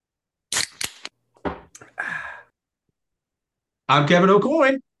I'm Kevin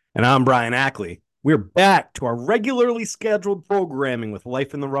O'Coin. And I'm Brian Ackley. We're back to our regularly scheduled programming with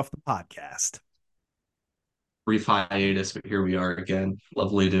Life in the Rough, the podcast. Brief hiatus, but here we are again.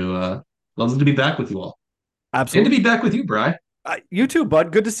 Lovely to be back with you all. And to Absolutely. be back with you, Bry. You too,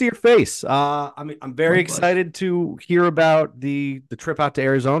 bud. Good to see your face. I'm very Likewise. excited to hear about the trip out to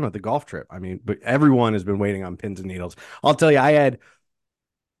Arizona, the golf trip. But everyone has been waiting on pins and needles. I'll tell you, I had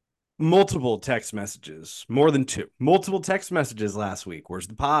multiple text messages, more than two, multiple text messages last week. Where's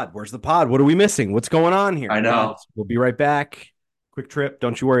the pod? Where's the pod? What are we missing? What's going on here, I know. guys? We'll be right back. Quick trip.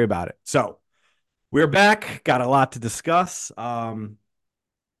 Don't you worry about it. So we're back. Got a lot to discuss. So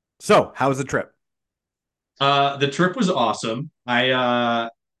how was the trip? The trip was awesome. I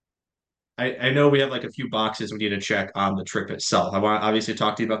know we have like a few boxes we need to check on the trip itself. I want to obviously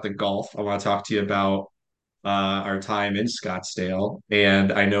talk to you about the golf. I want to talk to you about our time in Scottsdale.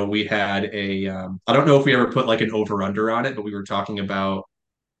 And I know we had I don't know if we ever put like an over under on it, but we were talking about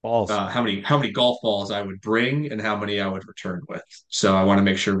Balls. how many golf balls I would bring and how many I would return with. So I want to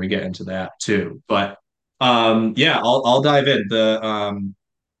make sure we get into that too. But yeah, I'll dive in. The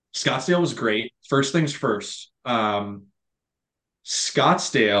Scottsdale was great. First things first.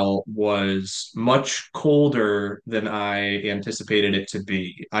 Scottsdale was much colder than I anticipated it to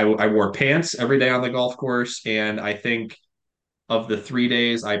be. I wore pants every day on the golf course, and I think of the 3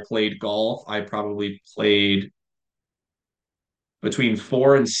 days I played golf, I probably played between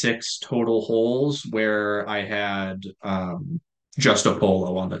 4 and 6 total holes where I had just a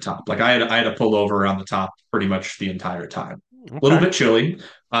polo on the top. Like I had a pullover on the top pretty much the entire time. A little Okay. bit chilly.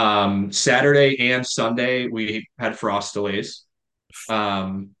 Saturday and Sunday we had frost delays.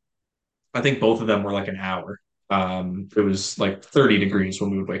 Um, I think both of them were like an hour. It was like 30 degrees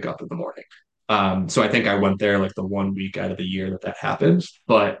when we would wake up in the morning. So I think I went there like the 1 week out of the year that happened.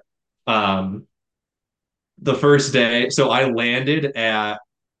 But um, the first day, so I landed at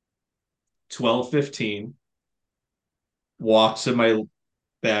 12:15, walked to my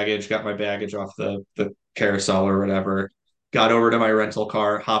baggage, got my baggage off the carousel or whatever, got over to my rental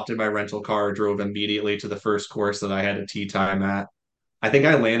car, hopped in my rental car, drove immediately to the first course that I had a tee time at. I think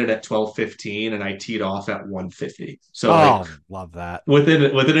I landed at 12:15 and I teed off at 1:50. So like Oh, love that.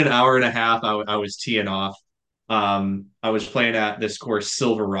 within an hour and a half, I was teeing off. I was playing at this course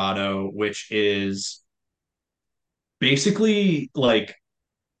Silverado, which is basically like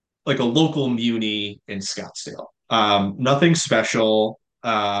a local muni in Scottsdale. Nothing special.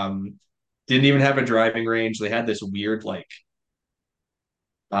 Didn't even have a driving range. They had this weird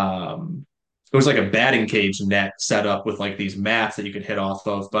um, it was like a batting cage net set up with like these mats that you could hit off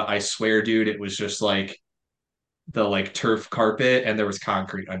of. But I swear, dude, it was just like the like turf carpet and there was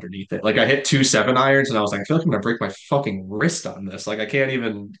concrete underneath it. Like I hit 2 7 irons and I was like, I feel like I'm gonna break my fucking wrist on this. Like I can't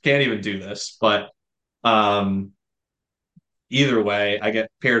even do this. But um either way, I get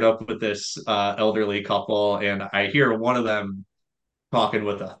paired up with this elderly couple, and I hear one of them talking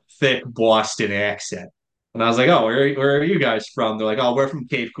with a thick Boston accent. And I was like, "Oh, where are you guys from?" They're like, "Oh, we're from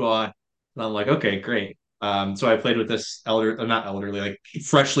Cape Cod." And I'm like, "Okay, great." So I played with this not elderly, like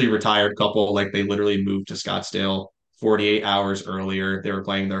freshly retired couple. Like they literally moved to Scottsdale 48 hours earlier. They were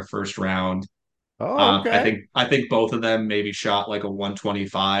playing their first round. Oh, I okay. think both of them maybe shot like a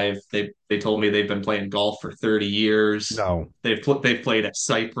 125. They told me they've been playing golf for 30 years. No. They've played at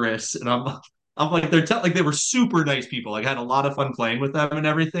Cypress, and I'm like like they were super nice people. Like I had a lot of fun playing with them and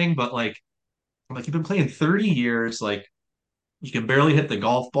everything, but like I'm like you've been playing 30 years, like you can barely hit the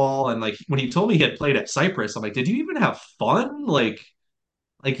golf ball. And like when he told me he had played at Cypress, I'm like, did you even have fun?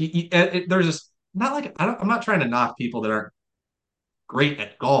 There's just not like I'm not trying to knock people that aren't great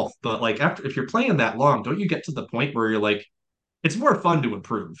at golf, but like after if you're playing that long, don't you get to the point where you're like, it's more fun to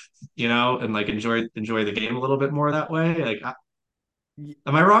improve, and like enjoy the game a little bit more that way?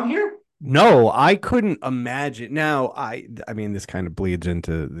 Am I wrong here? No, I couldn't imagine. Now, I mean, this kind of bleeds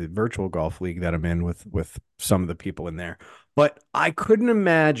into the virtual golf league that I'm in with some of the people in there, but I couldn't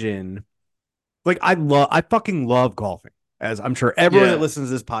imagine. Like, I fucking love golfing, as I'm sure everyone that Yeah, listens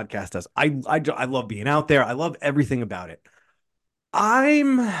to this podcast does. I love being out there. I love everything about it.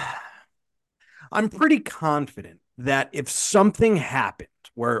 I'm I'm pretty confident that if something happened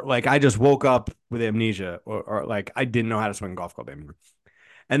where like I just woke up with amnesia or like I didn't know how to swing a golf club anymore.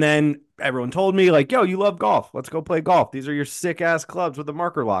 And then everyone told me, like, yo, you love golf. Let's go play golf. These are your sick ass clubs with the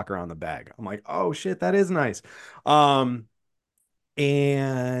marker locker on the bag. I'm like, oh shit, that is nice. Um,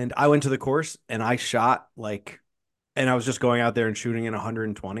 and I went to the course and I shot like and I was just going out there and shooting in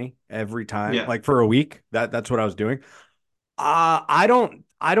 120 every time, yeah. like for a week. That's what I was doing. I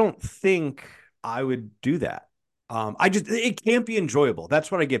don't think I would do that. It can't be enjoyable.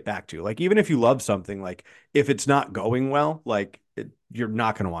 That's what I get back to. Like, even if you love something, like if it's not going well, you're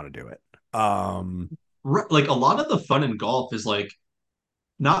not going to want to do it. Like a lot of the fun in golf is like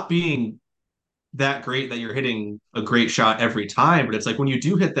not being that great that you're hitting a great shot every time, but it's like when you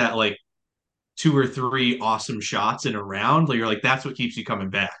do hit that like two or three awesome shots in a round, like you're like that's what keeps you coming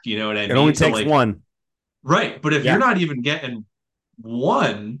back. You know what I It only mean? So takes like one. right, but if you're Yeah. not even getting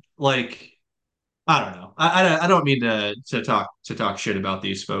one, like I don't know. I don't mean to talk shit about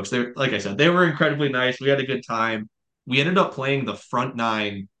these folks. They're like I said, they were incredibly nice. We had a good time. We ended up playing the front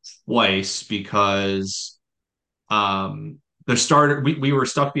nine twice because the starter we were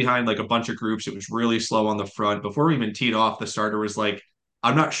stuck behind like a bunch of groups. It was really slow on the front. Before we even teed off, the starter was like,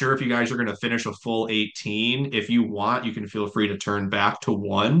 I'm not sure if you guys are gonna finish a full 18. If you want, you can feel free to turn back to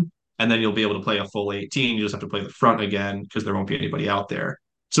one, and then you'll be able to play a full 18. You just have to play the front again because there won't be anybody out there.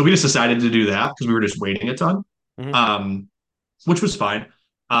 So we just decided to do that because we were just waiting a ton. Mhm. Um, which was fine.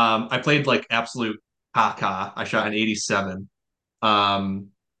 I played like absolute caca. I shot an 87. Um,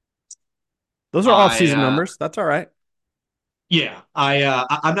 Those are I off-season numbers. That's all right. Yeah,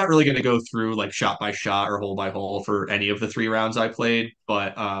 I'm not really going to go through like shot by shot or hole by hole for any of the 3 rounds I played,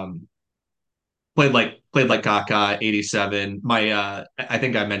 but played like Kaka 87. My I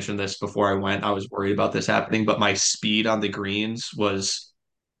think I mentioned this before I went. I was worried about this happening, but my speed on the greens was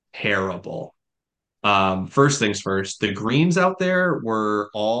terrible. First things first, the greens out there were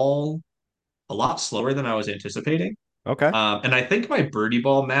all a lot slower than I was anticipating. Okay. And I think my birdie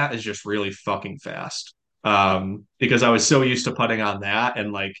ball mat is just really fucking fast. Because I was so used to putting on that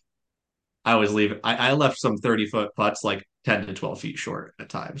and like I was leaving. I left some 30-foot putts like 10 to 12 feet short at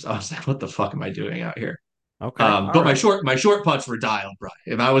times. I was like, what the fuck am I doing out here? Okay. All But my right. short putts were dialed right.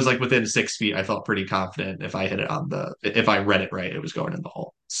 If I was like within 6 feet, I felt pretty confident if I hit it if I read it right, it was going in the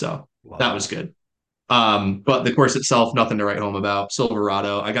hole. So Love that was that. good. But the course itself, nothing to write home about.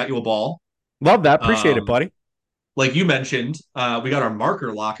 Silverado, I got you a ball. Love that. Appreciate it, Um, buddy. like you mentioned, we got our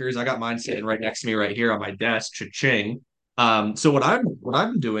marker lockers. I got mine sitting right next to me right here on my desk. Cha-ching. So what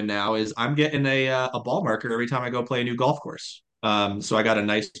I'm doing now is I'm getting a ball marker every time I go play a new golf course. So I got a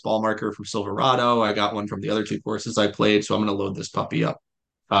nice ball marker from Silverado. I got one from the other two courses I played. So I'm going to load this puppy up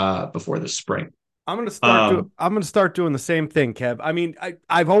before the spring. Um, I'm gonna start doing the same thing, Kev. I mean,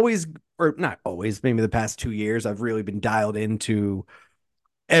 I've always, or not always, maybe the past 2 years, I've really been dialed into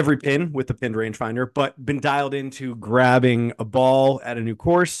every pin with the pinned rangefinder, but been dialed into grabbing a ball at a new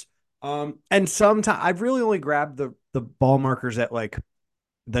course. And sometimes I've really only grabbed the ball markers at like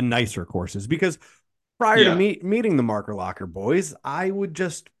the nicer courses because prior to yeah, meeting the marker locker boys, I would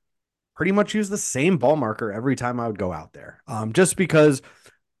just pretty much use the same ball marker every time I would go out there. Just because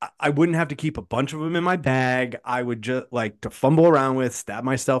I wouldn't have to keep a bunch of them in my bag. I would just like to fumble around with, stab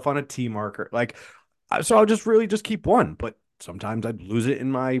myself on a T marker. So I'll just really just keep one. But sometimes I'd lose it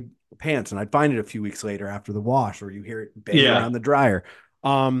in my pants and I'd find it a few weeks later after the wash or you hear it banging yeah, around the dryer.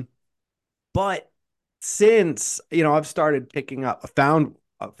 Um, but since, I've started picking up, found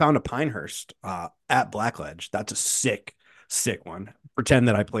a Pinehurst at Blackledge. That's a sick one. Pretend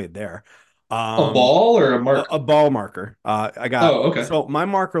that I played there. a Um, ball or a a, marker. a ball marker. I got Oh, okay. so my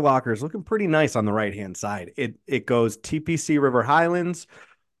marker locker is looking pretty nice on the right hand side. It goes TPC River Highlands,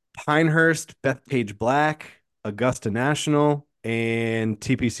 Pinehurst, Bethpage Black, Augusta National, and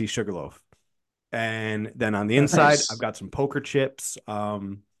TPC Sugarloaf. And then on the inside, I've Nice. got some poker chips,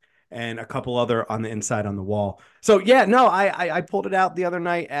 and a couple other on the inside on the wall. So yeah, no, I pulled it out the other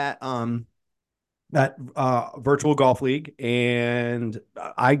night at virtual golf league, and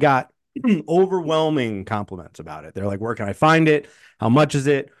I got overwhelming compliments about it. They're like, "Where can I find it? How much is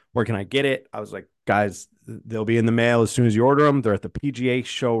it? Where can I get it?" I was like, "Guys, they'll be in the mail as soon as you order them. They're at the PGA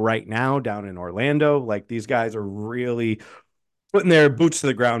show right now down in Orlando. Like these guys are really putting their boots to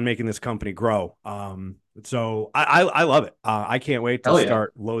the ground, making this company grow. So I love it. I can't wait to Hell yeah.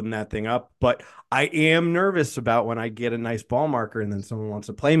 start loading that thing up. But I am nervous about when I get a nice ball marker and then someone wants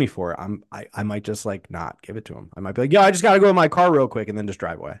to play me for it. I might just like not give it to them. I might be like, yeah, I just got to go in my car real quick and then just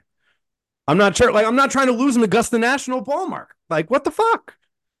drive away. I'm not sure. Like I'm not trying to lose an Augusta National ball mark. Like what the fuck?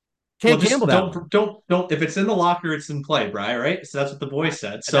 Well, Can't gamble just that one. don't. If it's in the locker, it's in play, Bry. Right? So that's what the boy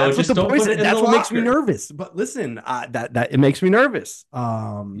said. So That's what the just don't boys put it said. in the That's what makes me locker. nervous. But listen, that it makes me nervous.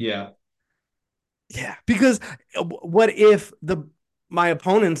 Yeah. Yeah, because what if the my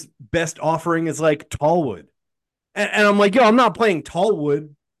opponent's best offering is like Tallwood, and I'm like, yo, I'm not playing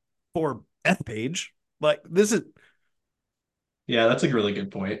Tallwood for Bethpage. Like this is Yeah, that's a really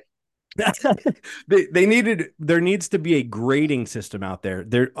good point. they needed there needs to be a grading system out there.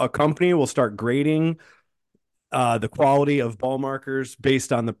 There a company will start grading the quality of ball markers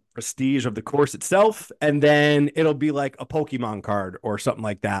based on the prestige of the course itself, and then it'll be like a Pokemon card or something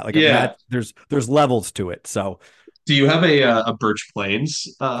like that. Like a match, Yeah. there's levels to it. So Do you have a Birch Plains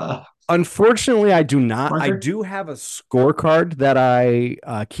unfortunately, I do not. I marker? do have a scorecard that I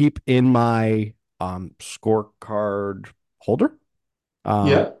keep in my scorecard holder.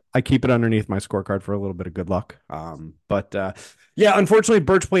 Yeah. I keep it underneath my scorecard for a little bit of good luck. But yeah, unfortunately,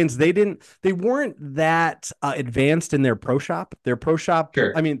 Birch Plains they weren't that advanced in their pro shop. Their pro shop,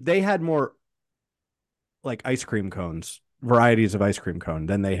 I Sure. mean, they had more like ice cream cones, varieties of ice cream cone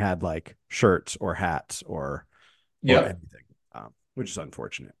than they had like shirts or hats or Yep. anything, which is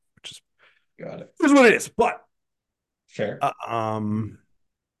unfortunate. Which Got it. is what it is. But Fair. uh, um,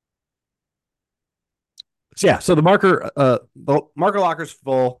 so yeah, so the marker locker's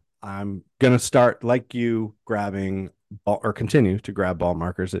full. I'm gonna start like you grabbing ball or continue to grab ball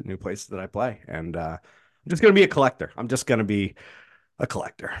markers at new places that I play, and I'm just gonna be a collector. I'm just gonna be a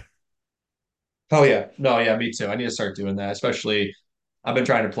collector. Oh yeah. No, yeah, me too. I need to start doing that, especially I've been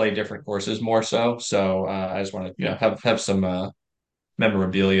trying to play different courses more so. So I just want to, have some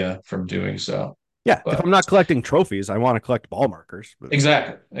memorabilia from doing so. Yeah, if I'm But not collecting trophies, I want to collect ball markers. But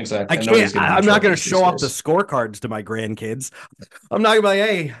exactly, I exactly. And can't. nobody's giving you I'm not gonna trophies these show off the days. scorecards to my grandkids. I'm not gonna be like,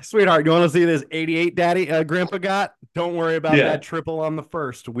 hey, sweetheart, you want to see this 88 daddy grandpa got? Don't worry about that Yeah. triple on the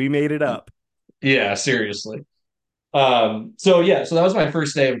first. We made it up. Yeah, seriously. So that was my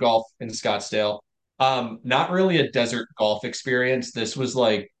first day of golf in Scottsdale. Not really a desert golf experience. This was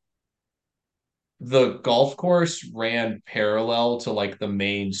like the golf course ran parallel to like the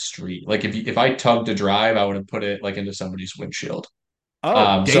main street. Like if I tugged a drive, I would have put it like into somebody's windshield.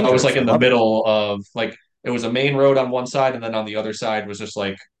 Oh, So I was dangerous. like I in the love it. middle of like it was a main road on one side, and then on the other side was just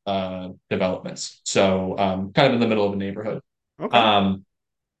like developments. So kind of in the middle of a neighborhood. Okay. Um,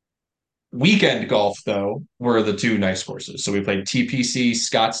 Weekend golf though were the two nice courses. So we played TPC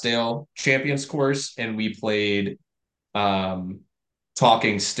Scottsdale Champions Course, and we played um,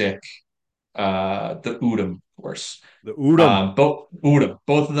 Talking Stick, the Udom course. The Udom.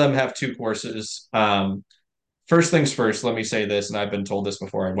 Both of them have two courses. First things first, let me say this, and I've been told this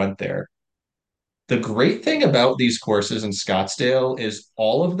before I went there. The great thing about these courses in Scottsdale is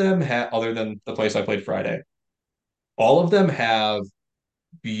all of them have, other than the place I played Friday, all of them have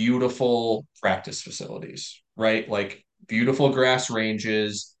beautiful practice facilities, right? Like beautiful grass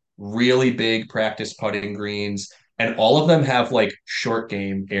ranges, really big practice putting greens, and all of them have like short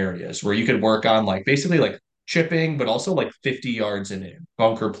game areas where you could work on like basically like chipping, but also like 50 yards and in,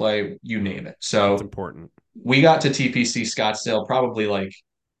 bunker play, you name it. That's So important. we got to TPC Scottsdale probably like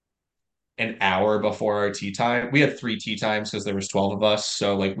an hour before our tee time. We had three tee times because there was 12 of us.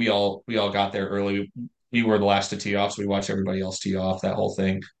 So like we all got there early. We were the last to tee off, so we watched everybody else tee off, that whole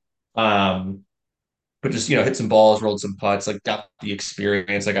thing. Um, but just hit some balls, rolled some putts, like got the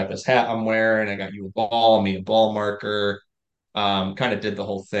experience. I got this hat I'm wearing, I got you a ball, me a ball marker, kind of did the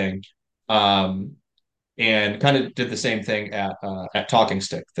whole thing. Um, and kind of did the same thing at Talking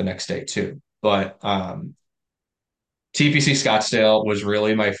Stick the next day too. But TPC Scottsdale was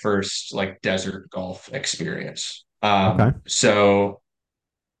really my first like desert golf experience. Okay. So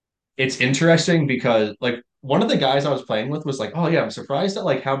it's interesting because like one of the guys I was playing with was like, "Oh yeah, I'm surprised at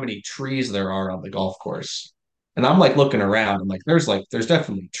like how many trees there are on the golf course." And I'm like looking around, I'm like there's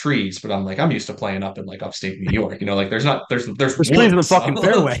definitely trees, but I'm like I'm used to playing up in like upstate New York, like there's not there's There's trees in the woods. fucking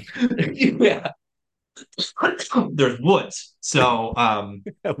fairway. Yeah, there's woods. So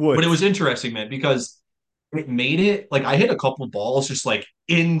but it Woods. was interesting, man, because it made it like I hit a couple balls just like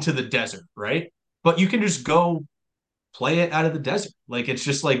into the desert, right? But you can just go play it out of the desert. Like it's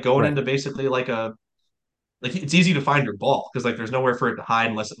just like going Right. into basically like it's easy to find your ball because like there's nowhere for it to hide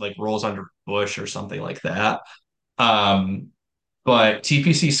unless it like rolls under a bush or something like that. Um, but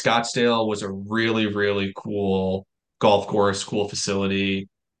TPC Scottsdale was a really, really cool golf course, cool facility.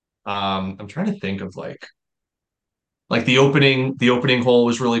 I'm trying to think of like the opening hole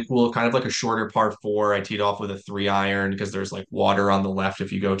was really cool, kind of like a shorter par four. I teed off with a 3 iron because there's like water on the left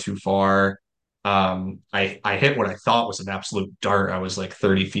if you go too far. I hit what I thought was an absolute dart. I was like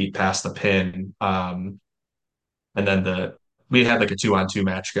 30 feet past the pin. And then we had like a 2-on-2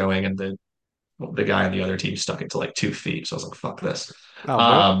 match going, and the guy on the other team stuck it to like 2 feet. So I was like, fuck this. Oh boy.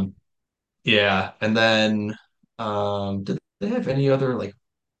 Um, yeah. And then did they have any other like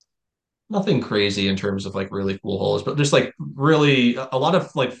nothing crazy in terms of like really cool holes, but just like really a lot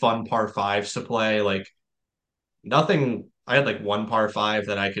of like fun par fives to play. Like nothing. I had like one par five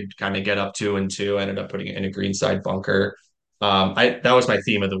that I could kind of get up to and two. I ended up putting it in a greenside bunker. I that was my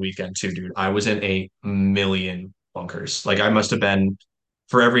theme of the weekend too, dude. I was in a million bunkers. Like I must have been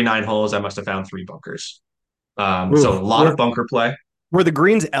for every 9 holes, I must have found three bunkers. So Ooh. a lot of bunker play. Were the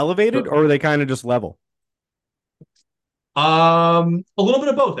greens elevated or were they kind of just level? A little bit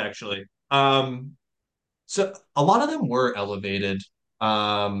of both actually. So a lot of them were elevated.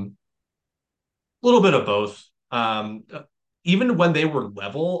 A little bit of both. Even when they were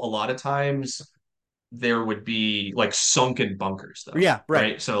level, a lot of times there would be like sunken bunkers though, Yeah, right.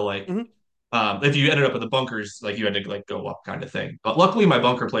 right? So like Hmm. if you ended up with the bunkers, like you had to like go up kind of thing. But luckily my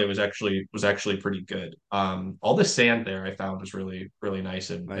bunker play was actually pretty good. All the sand there I found was really, really nice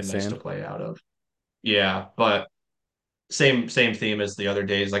and Nice nice to sand. play out of. Yeah, but same theme as the other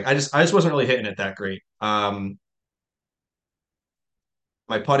days. Like I just wasn't really hitting it that great.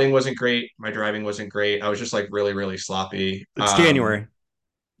 My putting wasn't great. My driving wasn't great. I was just like really, really sloppy. It's January.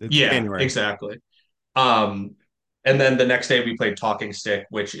 It's Yeah, January. exactly. Um, and then the next day we played Talking Stick,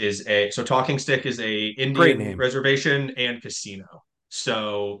 which is Talking Stick is a Great Indian name. reservation and casino.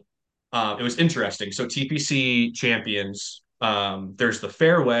 So it was interesting. So TPC champions, there's the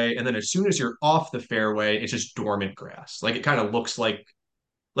fairway, and then as soon as you're off the fairway, it's just dormant grass. Like it kind of looks like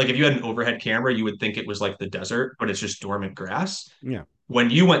if you had an overhead camera, you would think it was like the desert, but it's just dormant grass. Yeah. When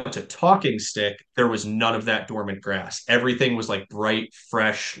you went to Talking Stick, there was none of that dormant grass. Everything was like bright,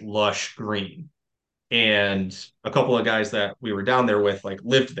 fresh, lush green. And a couple of guys that we were down there with like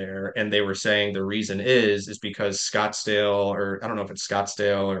lived there, and they were saying the reason is because Scottsdale, or I don't know if it's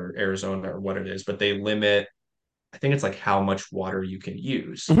Scottsdale or Arizona or what it is, but they limit, I think it's like how much water you can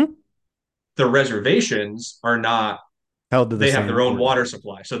use. Hmm. The reservations are not, Held to the they have their same own order. water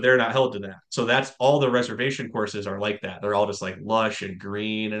supply, so they're not held to that. So that's all the reservation courses are like that. They're all just like lush and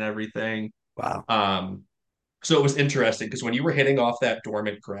green and everything. Wow. Um, so it was interesting because when you were hitting off that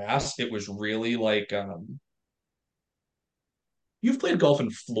dormant grass, it was really like you've played golf in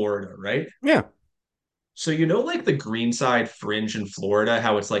Florida, right? Yeah. So you know like the greenside fringe in Florida,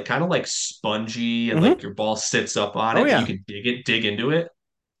 how it's like kind of like spongy and Hmm. like your ball sits up on Oh it, but you yeah. can dig into it.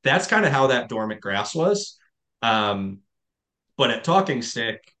 That's kind of how that dormant grass was. Um, But at Talking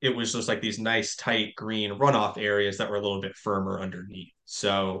Stick, it was just like these nice, tight green runoff areas that were a little bit firmer underneath.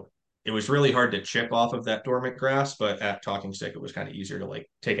 So it was really hard to chip off of that dormant grass, but at Talking Stick, it was kind of easier to like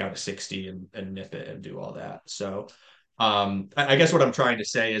take out a 60 and nip it and do all that. So I guess what I'm trying to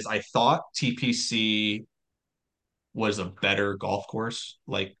say is I thought TPC was a better golf course,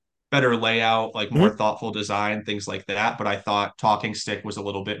 like better layout, like more Hmm. thoughtful design, things like that. But I thought Talking Stick was a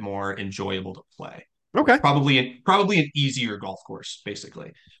little bit more enjoyable to play, Okay. probably an easier golf course,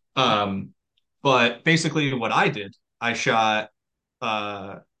 basically. Um, but basically, what I did, I shot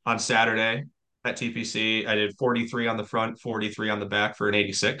uh, on Saturday at TPC. I did 43 on the front, 43 on the back for an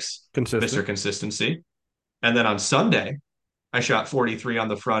 86, Mr. Consistent. Consistency. And then on Sunday, I shot 43 on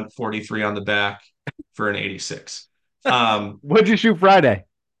the front, 43 on the back for an 86. Um, What'd you shoot Friday?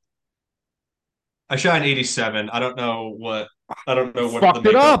 I shot an 87. I don't You know what the fucked it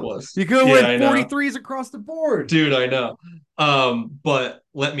makeup up. was. You could have Yeah, went I know. 43s across the board. Dude, I know. But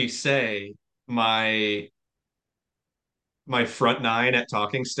let me say, my my front nine at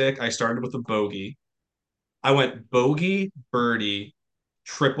Talking Stick, I started with a bogey. I went bogey, birdie,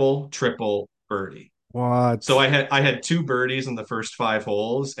 triple, triple, birdie. So What? I had two birdies in the first five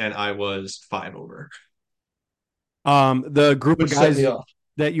holes, and I was five over, The group of which set me guys off.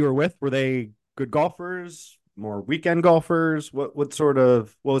 that you were with, were they good golfers? More weekend golfers? What was the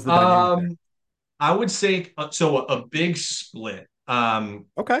dynamic there? Um, I would say so a big split.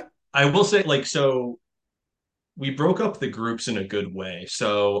 Okay. I will say like so we broke up the groups in a good way.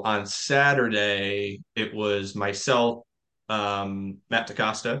 So on Saturday, it was myself, Matt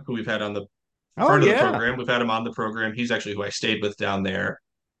DaCosta, who we've had on the Oh front of the yeah. program. We've had him on the program. He's actually who I stayed with down there.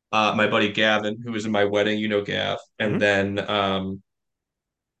 My buddy Gavin, who was in my wedding, you know Gav, and Hmm. then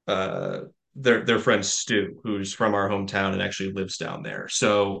uh, their friend Stu, who's from our hometown and actually lives down there.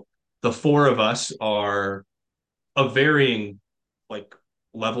 So the four of us are of varying like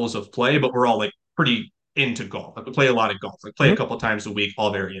levels of play, but we're all like pretty into golf. Like we play a lot of golf. Like play a Hmm. couple times a week,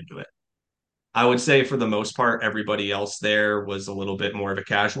 all very into it. I would say for the most part, everybody else there was a little bit more of a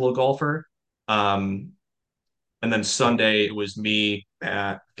casual golfer. Um, and then Sunday it was me,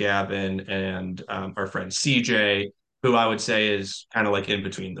 Matt, Gavin, and our friend CJ, who I would say is kind of like in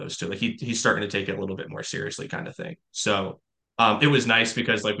between those two. Like he's starting to take it a little bit more seriously, kind of thing. So it was nice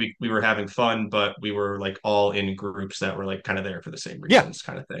because like we were having fun, but we were like all in groups that were like kind of there for the same Yeah. reasons,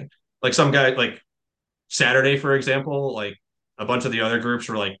 kind of thing. Like some guy like Saturday, for example, like a bunch of the other groups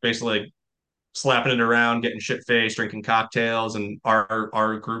were like basically like slapping it around, getting shit faced, drinking cocktails, and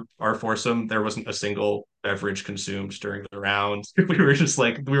our group, our foursome, there wasn't a single beverage consumed during the round. We were just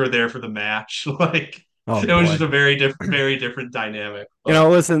like we were there for the match. Like Oh It was just boy. a very different dynamic. You But know,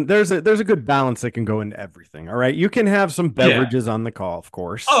 listen, there's a good balance that can go into everything. All right. You can have some yeah. beverages on the call, of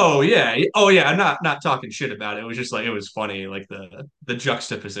course. Oh yeah. Oh yeah. I'm not talking shit about it. It was just like it was funny, like the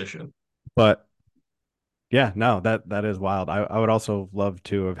juxtaposition. But yeah, no, that is wild. I would also love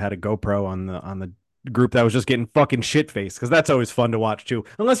to have had a GoPro on the group that was just getting fucking shit faced because that's always fun to watch too.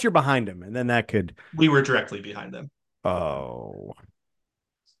 Unless you're behind him, and then that could We were directly behind them. oh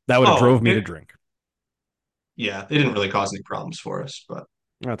that would have drove Oh, me to drink. yeah, they didn't really cause any problems for us. But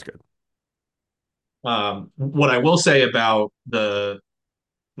That's good. what I will say about the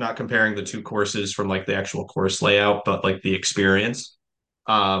not comparing the two courses from like the actual course layout, but like the experience.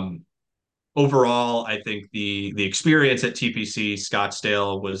 Um, Overall, I think the experience at TPC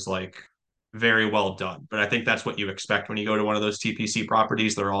Scottsdale was like very well done. But I think that's what you expect when you go to one of those TPC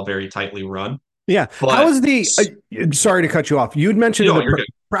properties. They're all very tightly run. Yeah. How But was the sorry to cut you off. You'd mentioned no, the you're good.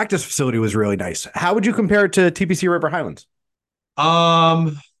 practice facility was really nice. How would you compare it to TPC River Highlands?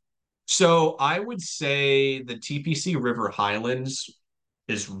 Um, so I would say the TPC River Highlands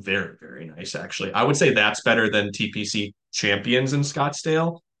is very nice, actually. I would say that's better than TPC Champions in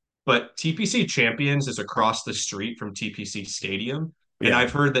Scottsdale. But TPC Champions is across the street from TPC Stadium. And Yeah.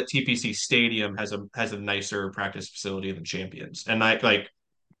 I've heard that TPC Stadium has a nicer practice facility than Champions. And I like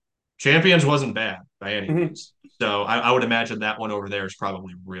Champions wasn't bad by any Mhm. means. So I would imagine that one over there is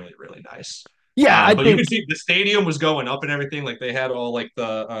probably really nice. Yeah, I But you think could see the stadium was going up and everything. Like they had all like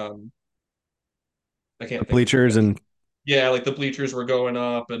I the can't think of what bleachers and yeah, like the bleachers were going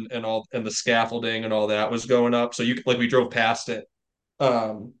up and all and the scaffolding and all that was going up. So you like we drove past it.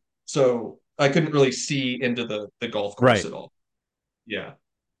 Um, so I couldn't really see into the golf course right, at all. Yeah.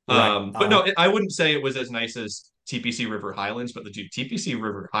 right. But no, I wouldn't say it was as nice as TPC River Highlands, but the dude, TPC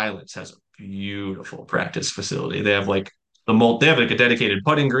River Highlands has a beautiful practice facility. They have like they have like a dedicated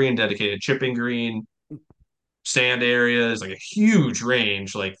putting green, dedicated chipping green, sand areas, like a huge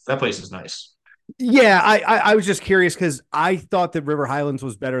range. Like that place is nice. Yeah, I was just curious because I thought that River Highlands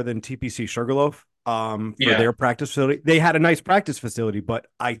was better than TPC Sugarloaf for Yeah. their practice facility. They had a nice practice facility, but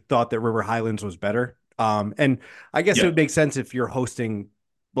I thought that River Highlands was better. And I guess it Yeah. would make sense if you're hosting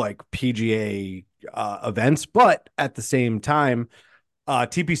like PGA events, but at the same time,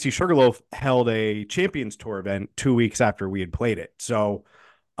 TPC Sugarloaf held a Champions Tour event 2 weeks after we had played it. So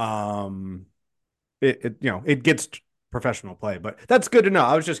um it it gets professional play, but that's good to know.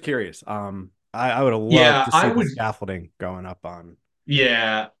 I was just curious. I would have loved Yeah, to I see the would scaffolding going up on.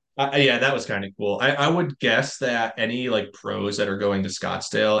 Yeah. Yeah, that was kind of cool. I would guess that any like pros that are going to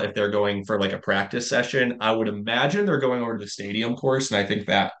Scottsdale, if they're going for like a practice session, I would imagine they're going over to the stadium course. And I think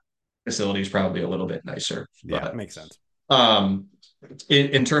that facility is probably a little bit nicer. Yeah, But makes sense. um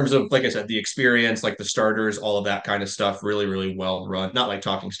in terms of like I said, the experience, like the starters, all of that kind of stuff, really well run. Not like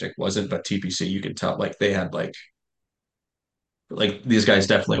Talking Stick wasn't, but TPC, you could tell like they had like these guys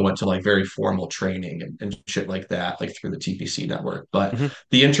definitely went to like very formal training and shit like that, like through the TPC network. But Mhm.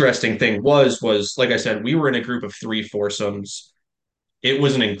 the interesting thing was like I said, we were in a group of three foursomes. It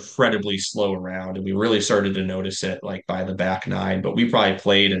was an incredibly slow round, and we really started to notice it like by the back nine. But we probably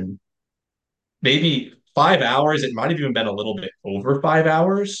played in maybe 5 hours. It might have even been a little bit over 5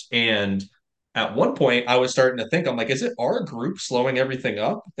 hours. And at one point, I was starting to think, I'm like, is it our group slowing everything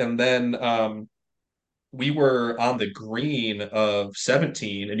up? And then we were on the green of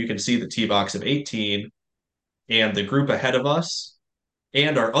 17, and you can see the tee box of 18, and the group ahead of us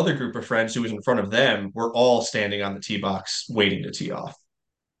and our other group of friends who was in front of them were all standing on the tee box waiting to tee off.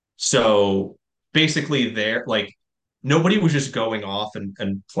 So basically, there, like, nobody was just going off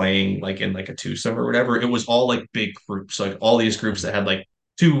and playing like in like a twosome or whatever. It was all like big groups, like all these groups that had like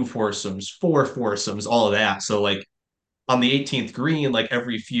two foursomes, four foursomes, all of that. So, like, on the 18th green, like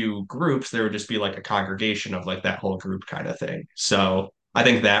every few groups, there would just be like a congregation of like that whole group kind of thing. So I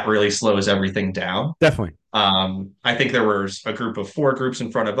think that really slows everything down. Definitely. I think there was a group of four groups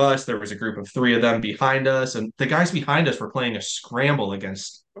in front of us. There was a group of three of them behind us, and the guys behind us were playing a scramble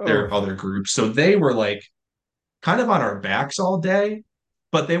against their Oh, other groups. So they were like kind of on our backs all day,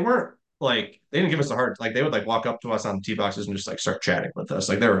 but they weren't like they didn't give us a hard like they would like walk up to us on the tee boxes and just like start chatting with us.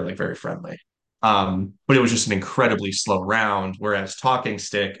 Like they were like very friendly. But it was just an incredibly slow round. Whereas Talking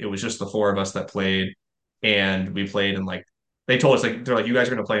Stick, it was just the four of us that played, and we played in like they told us like they're like you guys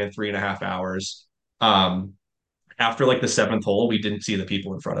are gonna play in 3.5 hours. Um, After like the seventh hole, we didn't see the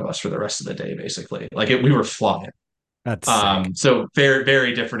people in front of us for the rest of the day, basically. We were flying. that's sick. So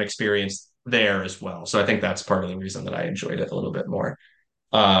very different experience there as well. So I think that's part of the reason that I enjoyed it a little bit more.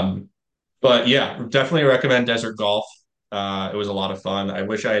 Um, but yeah, definitely recommend Desert Golf. It was a lot of fun. I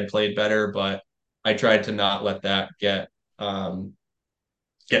wish I had played better, but I tried to not let that um,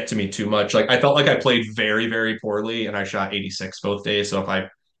 get to me too much. Like I felt like I played very, very poorly and I shot 86 both days. So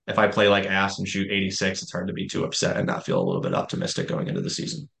if I play like ass and shoot 86, it's hard to be too upset and not feel a little bit optimistic going into the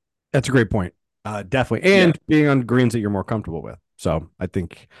season. That's a great point. Definitely. Yeah. And being on greens that you're more comfortable with. So I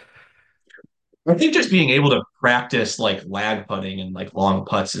think, I think just being able to practice like lag putting and like long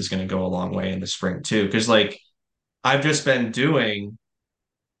putts is going to go a long way in the spring too. Cause like I've just been doing,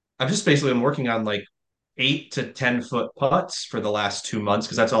 I've just basically been working on like 8 to 10 foot putts for the last 2 months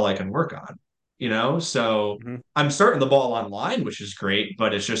because that's all I can work on, you know? So mhm. I'm starting the ball online, which is great,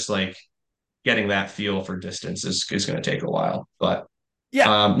 but it's just like getting that feel for distance is going to take a while. But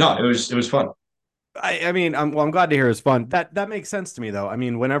Yeah. no, it was fun. I mean, I'm glad to hear it's fun. That makes sense to me though. I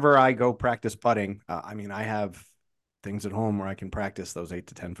mean, whenever I go practice putting, I mean, I have things at home where I can practice those 8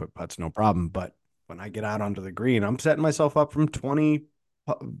 to 10 foot putts, no problem. But when I get out onto the green, I'm setting myself up from 20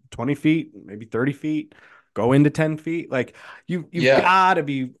 feet, maybe 30 feet, go into 10 feet. Like you've Yeah. got to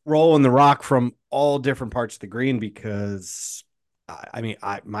be rolling the rock from all different parts of the green because I mean,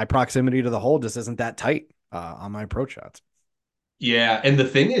 my proximity to the hole just isn't that tight on my approach shots. Yeah, and the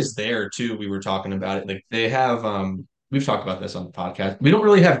thing is there too, we were talking about it. Like they have we've talked about this on the podcast. We don't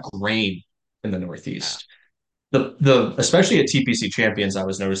really have grain in the Yeah. Northeast. The especially at TPC Champions, I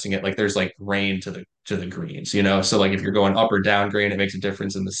was noticing it like there's like grain to the greens, you know. So like if you're going up or down grain, it makes a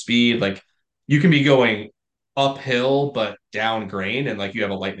difference in the speed. Like you can be going uphill but down grain and like you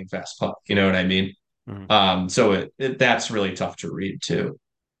have a lightning fast putt, you know what I mean? Mhm. So that's really tough to read too.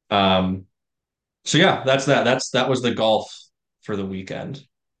 Um, so yeah, that's that. That was the golf for the weekend.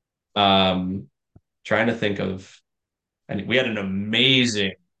 Um, trying to think of, and we had an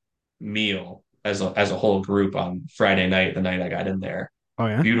amazing meal as a whole group on Friday night, the night I got in there. Oh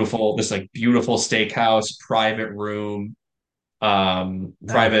yeah. Beautiful, this like beautiful steakhouse, private room,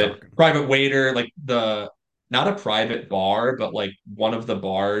 Now we're private talking. private waiter, like the not a private bar, but like one of the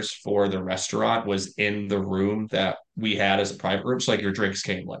bars for the restaurant was in the room that we had as a private room. So like your drinks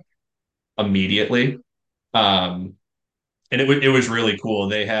came like immediately. Um, and it was really cool.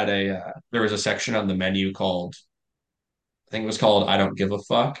 They had there was a section on the menu called I think it was called I Don't Give a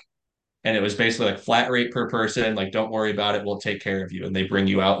Fuck. And it was basically like flat rate per person, like don't worry about it, we'll take care of you. And they bring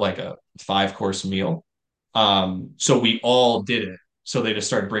you out like a 5 course meal. So we all did it. So they just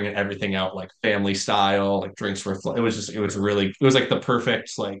started bringing everything out like family style, like drinks were it was just it was like the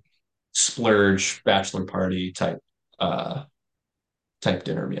perfect like splurge bachelor party uh type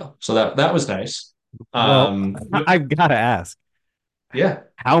dinner meal. So that was nice. Well, But I've got to ask, yeah.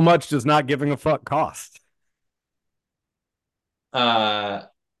 how much does not giving a fuck cost? Uh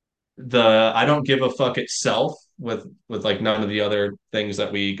the I don't give a fuck itself with like none of the other things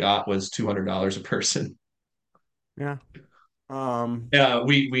that we got was $200 a person. Yeah. Um, Yeah,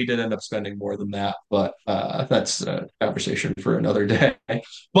 we did end up spending more than that, but that's a conversation for another day.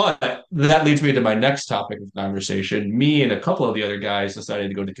 But that leads me to my next topic of conversation. Me and a couple of the other guys decided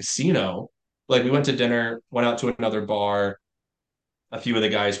to go to casino. Like we went to dinner, went out to another bar. A few of the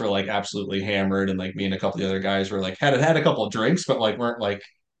guys were like absolutely hammered, and like me and a couple of the other guys were like had a couple of drinks, but like weren't like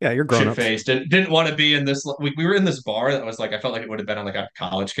yeah, you're shit grown-ups. faced. Didn't want to be in this. We were in this bar that was like I felt like it would have been on like a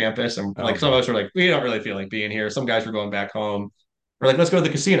college campus, and Oh like some of boy. us were like we don't really feel like being here. Some guys were going back home. We're like let's go to the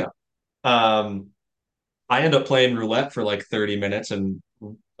casino. Um, I end up playing roulette for like 30 minutes and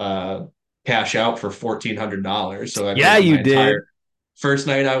uh, cash out for $1,400. So I paid Yeah, for my you entire did. first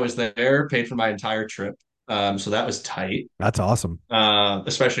night I was there, paid for my entire trip. So that was tight, That's awesome.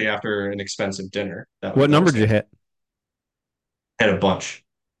 especially after an expensive dinner. What That number was did you fantastic. hit? I had a bunch.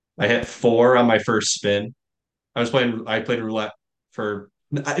 I hit four on my first spin. I played roulette for,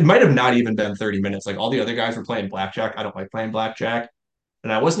 it might have not even been 30 minutes. Like all the other guys were playing blackjack. I don't like playing blackjack.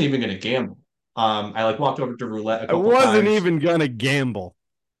 And I wasn't even going to gamble. I like walked over to roulette a I couple wasn't times. even gonna gamble.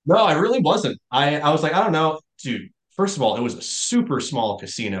 No, I really wasn't. I was like, I don't know, dude. First of all, it was a super small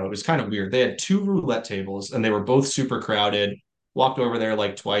casino. It was kind of weird. They had two roulette tables and they were both super crowded. Walked over there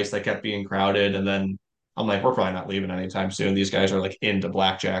like twice. They kept being crowded. And then I'm like, we're probably not leaving anytime soon. These guys are like into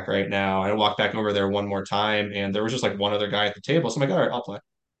blackjack right now. I walked back over there one more time and there was just like one other guy at the table. So I'm like, all right, I'll play.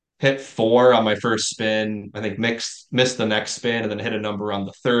 Hit four on my first spin. I think missed the next spin and then hit a number on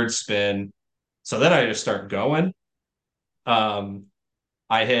the third spin. So then I just start going. Um,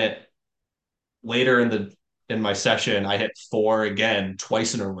 I hit later in my session, I hit four again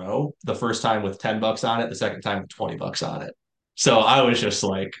twice in a row. The first time with $10 on it, the second time with $20 on it. So I was just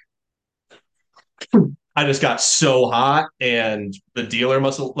like, I just got so hot, and the dealer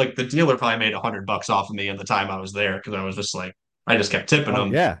must have like the dealer probably made $100 off of me in the time I was there because I was just like, I just kept tipping Oh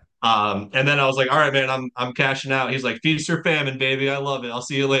him. yeah. And then I was like, all right, man, I'm cashing out. He's like, feast or famine, baby. I love it. I'll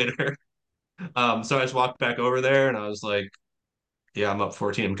see you later. So I just walked back over there and I was like, Yeah, I'm up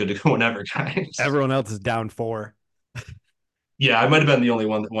 14. I'm good to go whenever, guys. Everyone else is down 4. Yeah, I might have been the only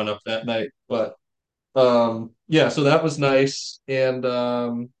one that went up that night, but yeah, so that was nice. And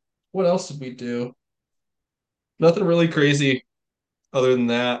what else did we do? Nothing really crazy other than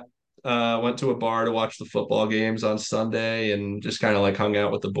that. Went to a bar to watch the football games on Sunday and just kind of like hung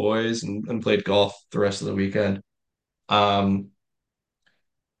out with the boys and played golf the rest of the weekend. Um,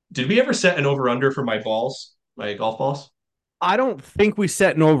 did we ever set an over under for my balls, my golf balls? I don't think we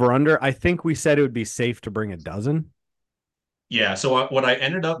set an over under. I think we said it would be safe to bring a dozen. Yeah, so what I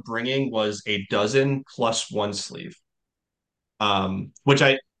ended up bringing was a dozen plus one sleeve, which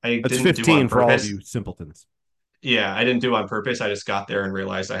I That's didn't do on 15 for all of purpose. you simpletons. Yeah, I didn't do on purpose. I just got there and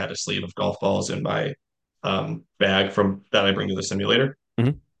realized I had a sleeve of golf balls in my bag from that I bring to the simulator.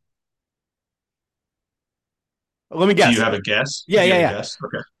 Mhm. Let me Do you guess. have a guess? Yeah, Do you yeah, have a yeah. guess?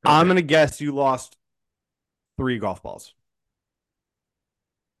 Okay. I'm Okay. going to guess you lost 3 golf balls.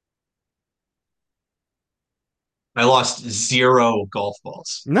 I lost zero golf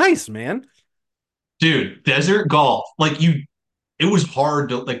balls. Nice, man. Dude, desert golf. Like it was hard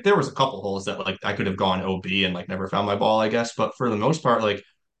to like there was a couple holes that like I could have gone OB and like never found my ball, I guess. But for the most part, like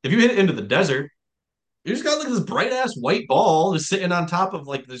if you hit it into the desert, you just got like this bright ass white ball just sitting on top of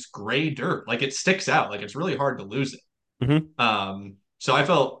like this gray dirt. Like it sticks out. Like it's really hard to lose it. Hmm. So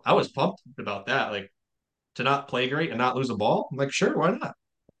I was pumped about that. Like to not play great and not lose a ball. I'm like, sure, why not?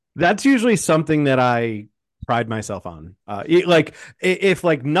 That's usually something that I pride myself on. Like if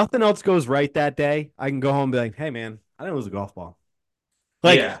like nothing else goes right that day, I can go home and be like, "Hey, man, I didn't lose a golf ball."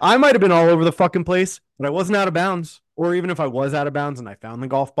 Like Yeah. I might have been all over the fucking place, but I wasn't out of bounds. Or even if I was out of bounds and I found the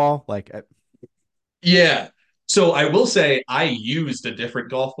golf ball, Yeah. So I will say I used a different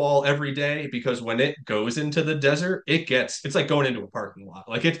golf ball every day because when it goes into the desert, it's like going into a parking lot.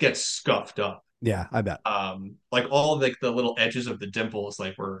 Like it gets scuffed up. yeah, I bet. Like all of like the little edges of the dimples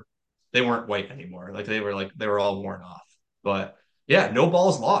they weren't white anymore. Like they were all worn off. But yeah, no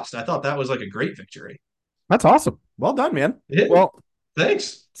balls lost. I thought that was like a great victory. That's awesome. Well done, man. Yeah, Well,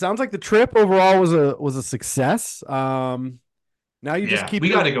 thanks. sounds like the trip overall was a success. Now you just Yeah, we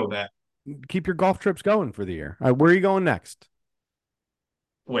got to go back. keep your golf trips going for the year. Where are you going next?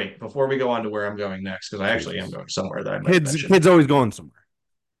 Wait, before we go on to where I'm going next, because I actually am Jesus. going somewhere that I might mention. Kids always going somewhere.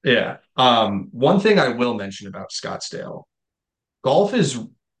 Yeah. One thing I will mention about Scottsdale, golf is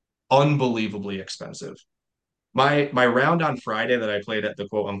unbelievably expensive. My round on Friday that I played at the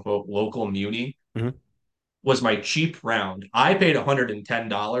quote unquote local muni Mhm. was my cheap round. I paid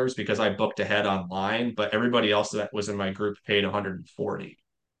 $110 because I booked ahead online, but everybody else that was in my group paid 140.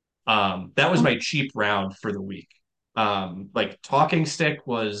 That was my cheap round for the week. Like talking stick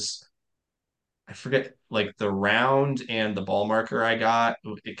was I forget like the round and the ball marker I got,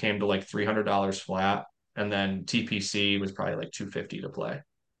 it came to like $300 flat. And then TPC was probably like 250 to play.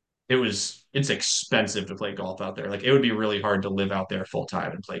 It's expensive to play golf out there. Like it would be really hard to live out there full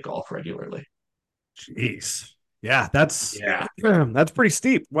time and play golf regularly. Jeez. Yeah, that's Yeah. that's pretty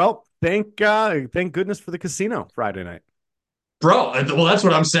steep. Well, thank goodness for the casino Friday night. Bro, well, that's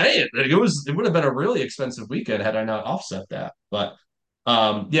what I'm saying. It would have been a really expensive weekend had I not offset that. But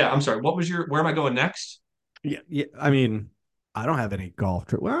yeah, I'm sorry. Where am I going next? Yeah, yeah. I mean, I don't have any golf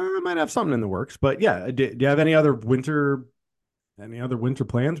trip. Well, I might have something in the works, but yeah. Do you have any other winter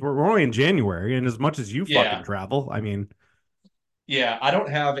plans? We're only in January, and as much as you fucking Yeah. travel, I mean, Yeah, I don't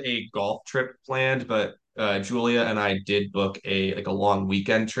have a golf trip planned, but Julia and I did book a long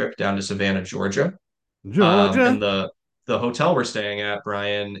weekend trip down to Savannah, Georgia. Georgia, And the hotel we're staying at,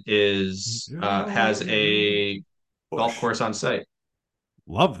 Brian, is has Georgia, a golf Bush. course on site.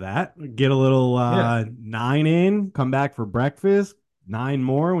 Love that. Get a little Yeah. 9 in, come back for breakfast, 9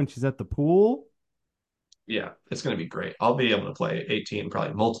 more when she's at the pool. Yeah, it's going to be great. I'll be able to play 18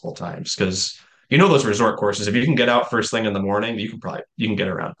 probably multiple times because you know those resort courses. If you can get out first thing in the morning, you can get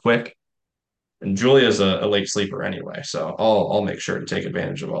around quick. And Julia's a late sleeper anyway, so I'll make sure to take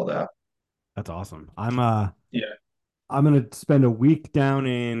advantage of all that. That's awesome. Yeah, I'm gonna spend a week down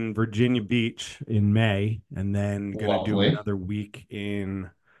in Virginia Beach in May, and then gonna do lovely. another week in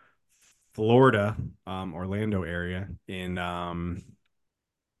Florida, Orlando area in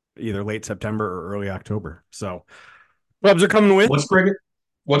either late September or early October. So clubs are coming with. What's bringing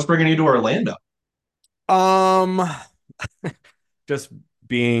What's bringing you to Orlando? Um, just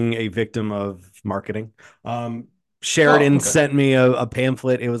being a victim of marketing. Um, Oh, Sheridan okay. sent me a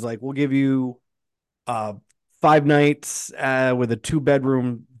pamphlet. It was like, we'll give you uh 5 nights with a 2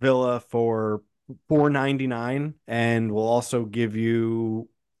 bedroom villa for 499, and we'll also give you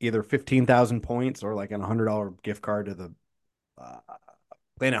either 15,000 points or like an $100 gift card to the uh,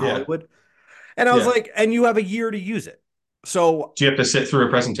 Planet Yeah, Hollywood. And I was yeah. like, and you have a year to use it. So Do you have to sit through a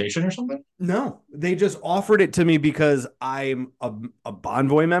presentation or something? no, they just offered it to me because I'm a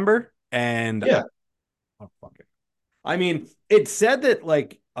Bonvoy member and Yeah. oh, fuck it. I mean, it said that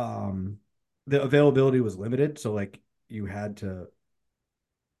like the availability was limited, so like you had to.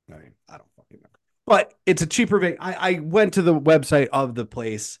 I mean, I don't fucking know, but it's a cheaper. I went to the website of the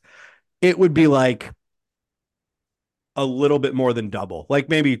place. It would be like a little bit more than double, like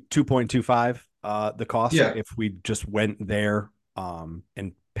maybe 2.25 the cost Yeah. if we just went there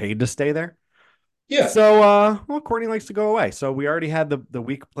and paid to stay there. Yeah. So well, Courtney likes to go away. So we already had the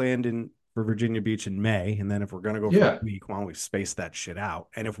week planned in for Virginia Beach in May. And then if we're gonna go for a Yeah. week, why don't we space that shit out?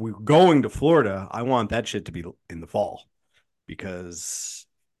 And if we're going to Florida, I want that shit to be in the fall because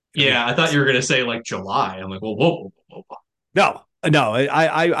Yeah. again, I thought you were gonna say like July. I'm like, well, whoa. no,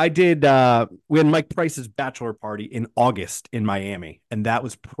 I did we had Mike Price's bachelor party in August in Miami, and that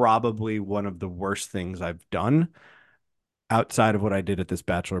was probably one of the worst things I've done outside of what I did at this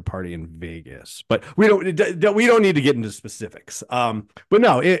bachelor party in Vegas. But we don't need to get into specifics. But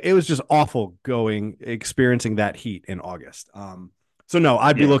no, it was just awful experiencing that heat in August. So no,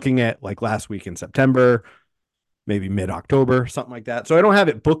 I'd be Yeah. looking at like last week in September, maybe mid-October, something like that. So I don't have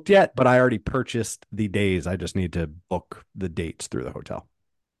it booked yet, but I already purchased the days. I just need to book the dates through the hotel.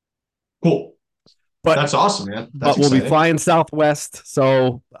 Cool. But That's awesome, man. That's but we'll be exciting. flying Southwest.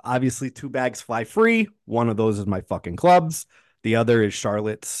 So obviously, two bags fly free. One of those is my fucking clubs. The other is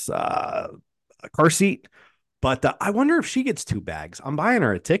Charlotte's car seat. But I wonder if she gets two bags. I'm buying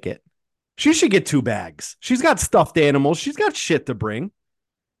her a ticket. She should get two bags. She's got stuffed animals. She's got shit to bring.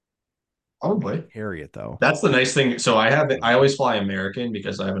 Probably. Harriet, though. That's the nice thing. So I always fly American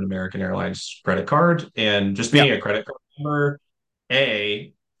because I have an American Airlines credit card. And just being Yep. a credit card member,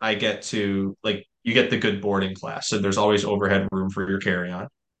 A, I get to like you get the good boarding class. So there's always overhead room for your carry-on.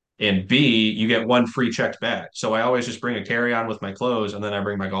 And B, you get one free checked bag. So I always just bring a carry-on with my clothes and then I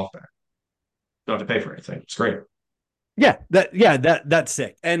bring my golf bag. Don't have to pay for anything. It's great. That's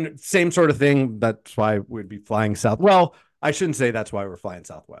sick. And same sort of thing. That's why we'd be flying south. Well, I shouldn't say that's why we're flying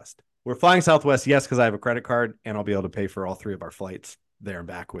Southwest. We're flying Southwest, yes, because I have a credit card and I'll be able to pay for all three of our flights there and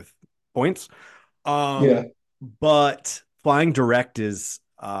back with points. Yeah. But flying direct is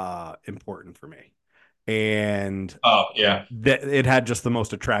important for me. And Oh, yeah. that it had just the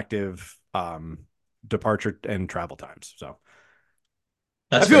most attractive departure and travel times. So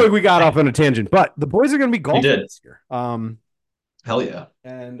I That's feel like fair. we got off on a tangent, but the boys are going to be We golfing did. this year. Hell yeah.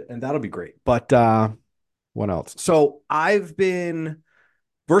 And that'll be great. But what else? So I've been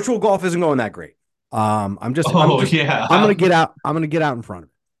virtual golf isn't going that great. Oh, yeah. I'm gonna get out. I'm gonna get out in front of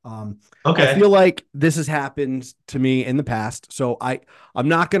it. I Okay. feel like this has happened to me in the past, so I'm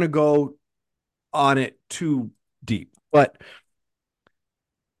not gonna go on it too deep. But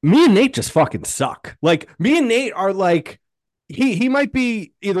me and Nate just fucking suck. Like me and Nate are like he might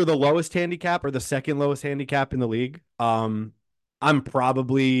be either the lowest handicap or the second lowest handicap in the league. I'm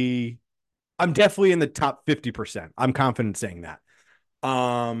probably I'm definitely in the top 50%. I'm confident saying that.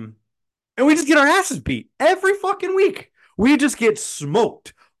 Um, and we just get our asses beat every fucking week. We just get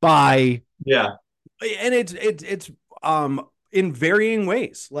smoked by, Yeah. and it's in varying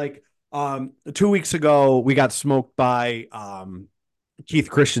ways. Like 2 weeks ago, we got smoked by Keith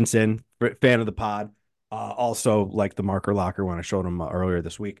Christensen, fan of the pod. Also, like the marker locker when I showed him earlier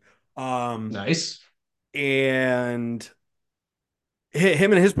this week. Nice. And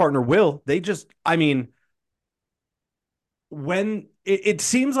him and his partner Will, they just, I mean, when it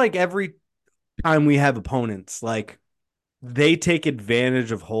seems like every time we have opponents, like they take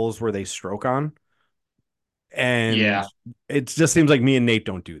advantage of holes where they stroke on. And Yeah. it just seems like me and Nate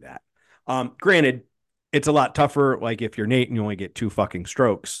don't do that. Granted, it's a lot tougher. Like if you're Nate and you only get two fucking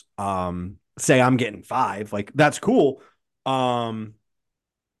strokes, say I'm getting five, like that's cool. Um,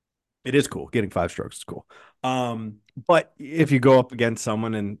 it is cool. Getting five strokes is cool. But if you go up against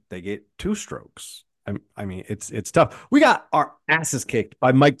someone and they get two strokes, I mean, it's tough. We got our asses kicked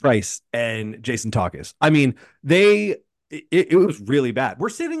by Mike Price and Jason Talkis. I mean, it was really bad. We're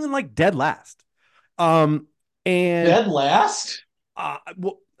sitting in like dead last. Um, and Dead last?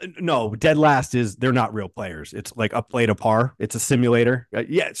 well, no, dead last is they're not real players. It's like a play to par. It's a simulator.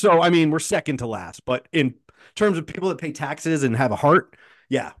 Yeah. So I mean, we're second to last, but in terms of people that pay taxes and have a heart,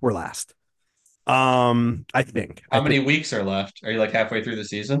 yeah, we're last. I think. I How many think. weeks are left? Are you like halfway through the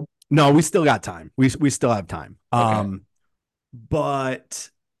season? No, we still got time. We still have time. Okay. But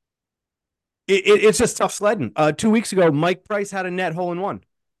it's just tough sledding. 2 weeks ago, Mike Price had a net hole in one.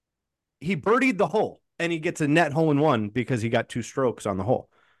 He birdied the hole and he gets a net hole in one because he got two strokes on the hole.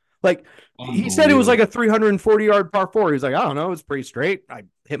 Like he said, it was like Unbelievable. a 340-yard par four. He was like, I don't know, it's pretty straight. I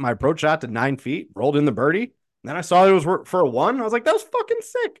hit my approach shot to 9 feet, rolled in the birdie. Then I saw it was for a one. I was like, that was fucking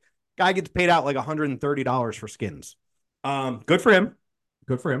sick. Guy gets paid out like $130 for skins. Good for him.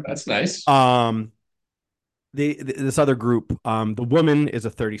 Good for him. That's nice. Um, this other group, the woman is a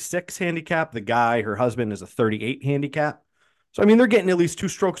 36 handicap. The guy, her husband, is a 38 handicap. So I mean, they're getting at least two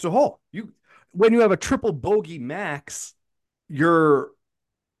strokes a hole. You when you have a triple bogey max, your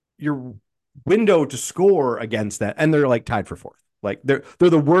window to score against that, and they're like tied for fourth. Like they're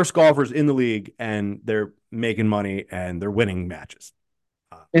the worst golfers in the league, and they're making money and they're winning matches.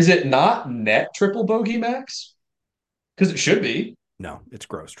 Is it not net triple bogey max? Because it should be. No, it's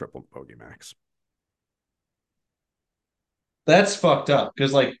gross triple bogey max. That's fucked up.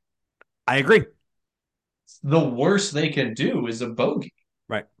 Because like I agree. the worst they can do is a bogey.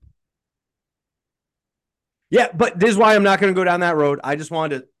 Right. Yeah, but this is why I'm not going to go down that road. I just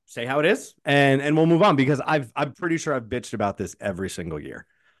wanted to say how it is, and we'll move on because I'm pretty sure I've bitched about this every single year.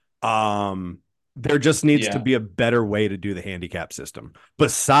 Um, there just needs to Yeah. be a better way to do the handicap system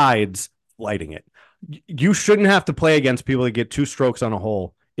besides lighting it. You shouldn't have to play against people that get two strokes on a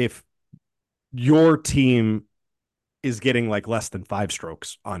hole if your team is getting like less than five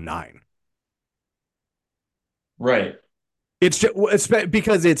strokes on nine. Right. It's just it's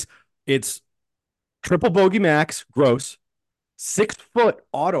because it's triple bogey max gross 6 foot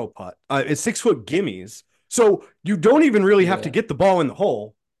auto putt. It's 6 foot gimmies. So you don't even really have to Yeah. get the ball in the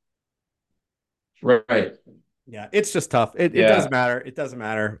hole. Right. Yeah, it's just tough. It Yeah. doesn't matter. It doesn't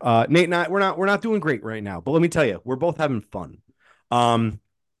matter. Nate and I, we're not doing great right now. But let me tell you, we're both having fun.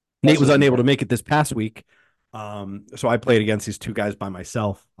 Nate That's was what's unable to important. make it this past week. So I played against these two guys by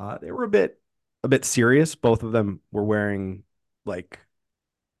myself. They were a bit serious. Both of them were wearing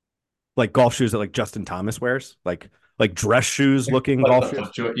like golf shoes that like Justin Thomas wears, like dress shoes looking But golf the shoes.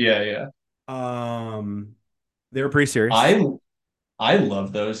 foot to it. Yeah, yeah. Um, they were pretty serious. I I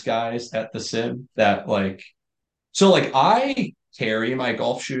love those guys at the sim that like so like I carry my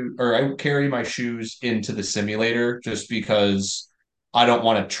golf shoe or I carry my shoes into the simulator just because I don't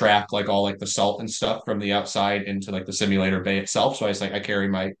want to track like all like the salt and stuff from the outside into like the simulator bay itself. So I just like I carry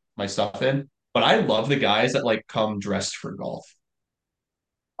my stuff in. But I love the guys that like come dressed for golf.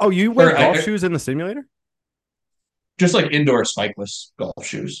 Oh, you wear Or golf shoes in the simulator? just like indoor spikeless golf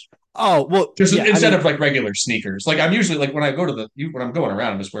shoes. Oh, well, Just yeah. I instead mean, of like regular sneakers. Like I'm usually like when I go to when I'm going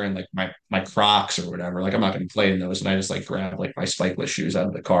around, I'm just wearing like my Crocs or whatever. Like I'm not going to play in those, and I just like grab like my spikeless shoes out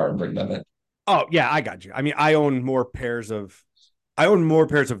of the car and bring them in. oh yeah, I got you. I mean, I own more pairs of like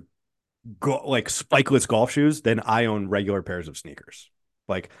spikeless golf shoes than I own regular pairs of sneakers.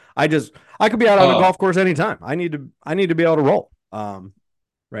 Like I could be out on a Oh golf course anytime. I need to be able to roll.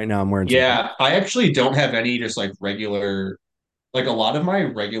 Right now I'm wearing some boots. yeah, I actually don't have any just like regular. Like a lot of my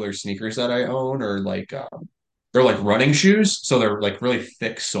regular sneakers that I own are like they're like running shoes, so they're like really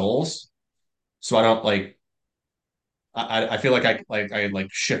thick soles. So I don't like. I feel like I like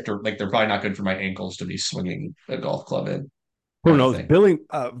shift or like they're probably not good for my ankles to be swinging a golf club in Who kind of knows? thing. Billy,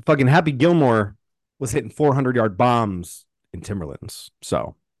 fucking Happy Gilmore was hitting 400-yard bombs in Timberlands.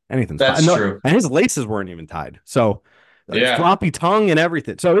 So anything's That's possible. true. And his laces weren't even tied. So Yeah. floppy tongue and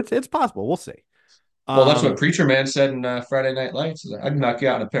everything. So it's possible. We'll see. Well, that's what Um, Preacher Man said in Friday Night Lights. I'd knock you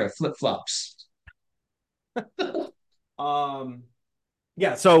out in a pair of flip flops. um,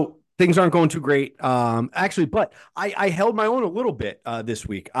 yeah. So things aren't going too great. Actually, but I held my own a little bit this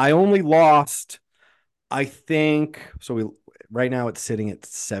week. I only lost, I think. So right now it's sitting at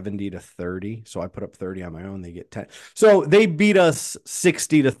 70-30. So I put up 30 on my own. They get 10. So they beat us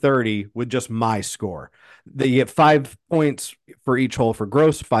 60-30 with just my score. They get 5 points for each hole for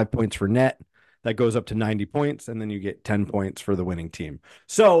gross, 5 points for net. That goes up to 90 points, and then you get 10 points for the winning team.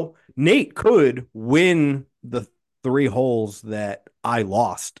 So Nate could win the three holes that I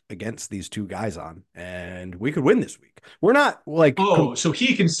lost against these two guys on, and we could win this week. We're not like, Oh, so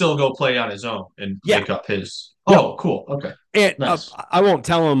he can still go play on his own and yeah, make up his. yep. Oh, cool. Okay. And Nice. I won't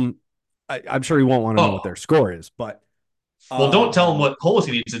tell him. I'm sure he won't want to know what their Oh, score is, but well, don't tell him um, what holes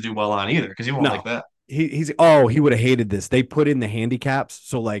he needs to do well on either, because he won't like no, that. he would have hated this. They put in the handicaps,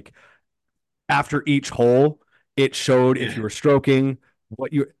 so like after each hole, it showed if you Yeah. were stroking,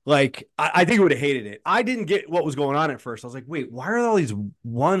 what you like. I think he would have hated it. I didn't get what was going on at first. I was like, wait, why are all these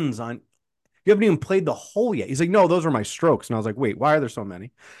ones on? You haven't even played the hole yet. He's like, no, those are my strokes. And I was like, wait, why are there so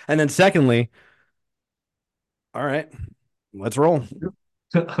many? And then secondly, all right, let's roll.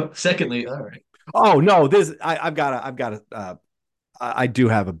 Secondly, all right. Oh no, I do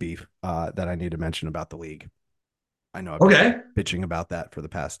have a beef that I need to mention about the league. I know I've been Okay. bitching about that for the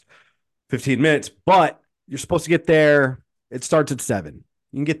past 15 minutes, but you're supposed to get there. It starts at 7.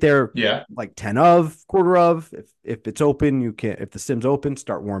 You can get there Yeah. like 10 of, quarter of. If it's open, you can. If the sim's open,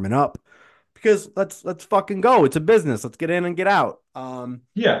 start warming up because let's fucking go. It's a business. Let's get in and get out.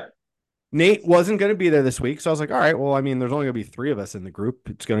 Yeah. Nate wasn't going to be there this week, so I was like, all right, well, I mean, there's only going to be three of us in the group.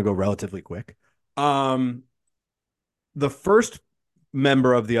 It's going to go relatively quick. The first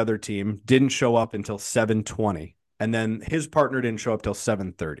member of the other team didn't show up until 7:20, and then his partner didn't show up till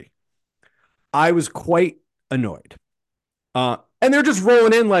 7:30. I was quite annoyed. And they're just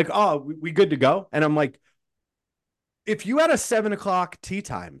rolling in like, oh, we good to go. And I'm like, if you had a 7 o'clock tea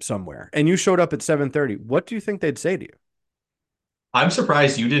time somewhere and you showed up at 7:30, what do you think they'd say to you? I'm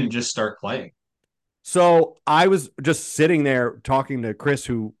surprised you didn't just start playing. So I was just sitting there talking to Chris,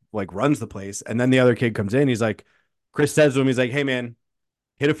 who like runs the place, and then the other kid comes in. He's like, Chris says to him, he's like, hey man,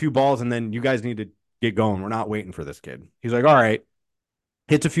 hit a few balls, and then you guys need to get going. We're not waiting for this kid. He's like, all right,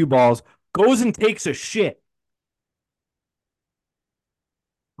 hits a few balls, goes and takes a shit.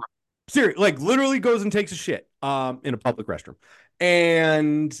 Seriously, like literally goes and takes a shit in a public restroom.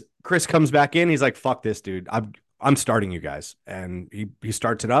 And Chris comes back in. He's like, fuck this, dude. I'm starting you guys. And he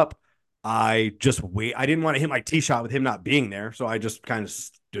starts it up. I just wait. I didn't want to hit my tee shot with him not being there. So I just kind of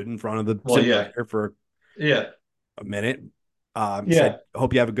stood in front of the Well, yeah. simulator for Yeah. a minute. Yeah. Said,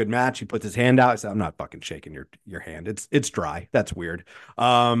 hope you have a good match. He puts his hand out. I said, I'm not fucking shaking your hand. It's dry. That's weird.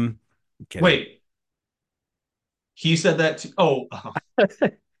 Kidding. Wait, he said that oh,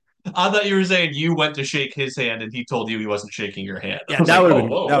 I thought you were saying you went to shake his hand and he told you he wasn't shaking your hand. I Yeah, was like,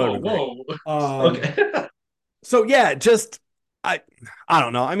 oh, that would whoa, have been great. whoa, whoa. Okay. So yeah, just I I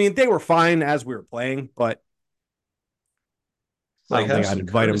don't know. I mean, they were fine as we were playing, but I Like, don't have think I'd some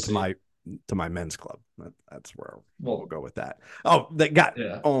invite them courtesy. to my men's club. That's where we'll Well, go with that. Oh, that got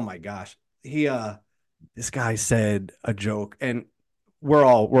yeah. oh my gosh. He this guy said a joke, and we're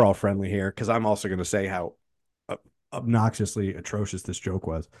all friendly here because I'm also going to say how obnoxiously atrocious this joke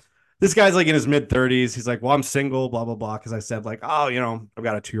was. This guy's like in his mid 30s. He's like, well, I'm single, blah, blah, blah. Cause I said, like, oh, I've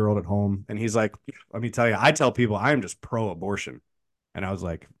got a 2-year-old at home. And he's like, let me tell you, I tell people I am just pro abortion. And I was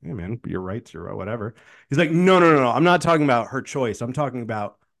like, hey, man, your rights, your whatever. He's like, no, no, no, no. I'm not talking about her choice. I'm talking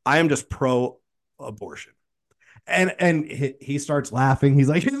about I am just pro abortion. And he starts laughing. He's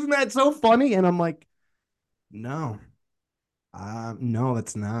like, isn't that so funny? And I'm like, no, no,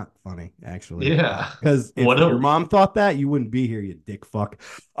 that's not funny, actually. Yeah. Because if What your a mom thought that, you wouldn't be here, you dick fuck.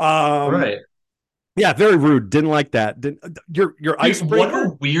 Um, right. yeah, very rude. Didn't like that. Didn't your Dude, icebreaker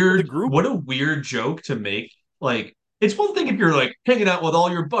for the group? what a weird joke to make. Like, it's one thing if you're like hanging out with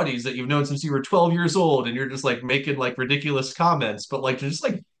all your buddies that you've known since you were 12 years old and you're just like making like ridiculous comments, but like to just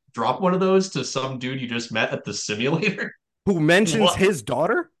like drop one of those to some dude you just met at the simulator. Who mentions What? his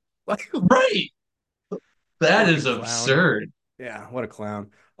daughter? Like, Right. That is fucking clown. absurd. Yeah, what a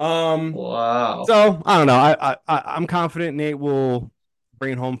clown. Um, Wow. so I don't know. I'm confident Nate will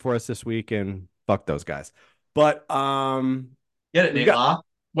bring it home for us this week and fuck those guys. But Get it, we've Nate got. Law.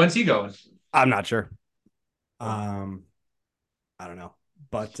 When's he going? I'm not sure. Oh. Um, I don't know.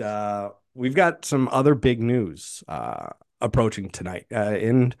 But we've got some other big news approaching tonight.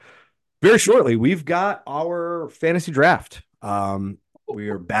 And very shortly, we've got our fantasy draft. We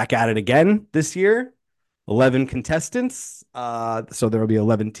are back at it again this year. 11 contestants. So there will be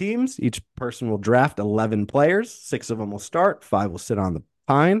 11 teams. Each person will draft 11 players. 6 of them will start. 5 will sit on the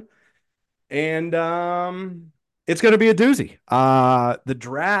pine. And it's going to be a doozy.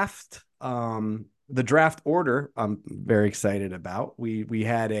 The draft order, I'm very excited about. We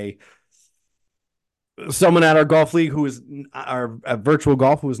had someone at our golf league who is our virtual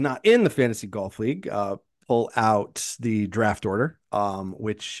golf who was not in the fantasy golf league pull out the draft order,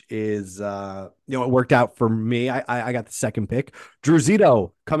 which is it worked out for me. I got the second pick. Drew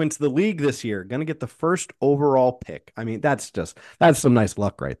Zito coming to the league this year, gonna get the first overall pick. I mean, that's some nice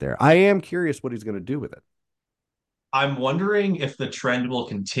luck right there. I am curious what he's gonna do with it. I'm wondering if the trend will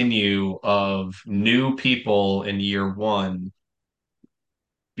continue of new people in year one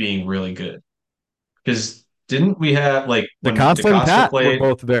being really good. Because didn't we have like when DaCosta and DaCosta Pat were played?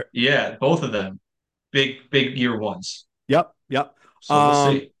 both there. Yeah, both of them big year ones. Yep, yep. So we'll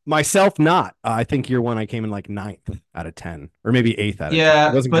see. Myself, not. I think year one I came in like ninth out of 10, or maybe eighth out of 10. It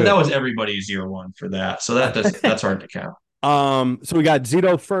Yeah, wasn't but that good. was everybody's year one for that. So that's hard to count. So we got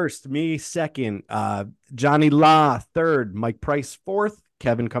Zito first, me second, Johnny Law third, Mike Price fourth,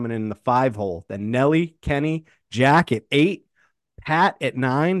 Kevin coming in the 5 hole, then Nelly, Kenny, Jack at 8, Pat at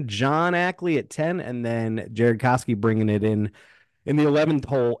 9, John Ackley at 10, and then Jared Koski bringing it in the 11th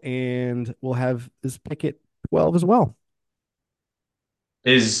hole, and we'll have this pick at 12 as well.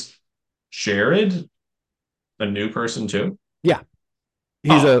 Is Jared a new person too? Yeah,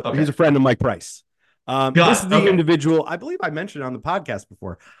 he's Oh, he's okay. a friend of Mike Price. This is Got it. the Okay. individual I believe I mentioned on the podcast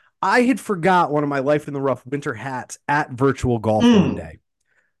before. I had forgot one of my Life in the Rough winter hats at virtual golf one Hmm. day.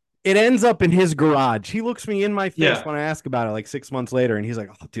 it ends up in his garage. He looks me in my face Yeah, when I ask about it like 6 months later, and he's like,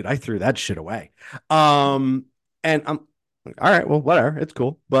 "Oh, dude, I threw that shit away." Um, and I'm like, all right, well, whatever, it's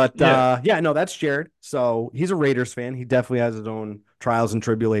cool. But yeah, yeah, no, that's Jared. So he's a Raiders fan. He definitely has his own trials and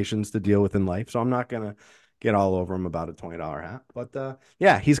tribulations to deal with in life. So I'm not gonna get all over him about a $20 hat. But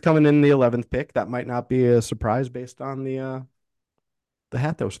yeah, he's coming in the 11th pick. That might not be a surprise based on the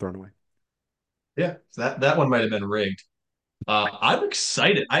hat that was thrown away. yeah. That one might have been rigged. I'm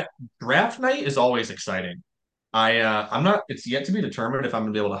excited. I Draft night is always exciting. I'm not. It's yet to be determined if I'm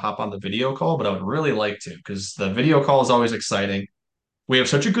gonna be able to hop on the video call, but I would really like to because the video call is always exciting. We have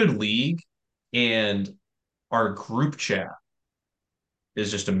such a good league, and our group chat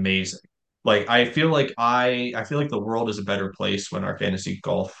is just amazing. Like I feel like the world is a better place when our fantasy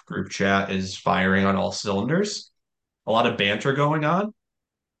golf group chat is firing on all cylinders. A lot of banter going on.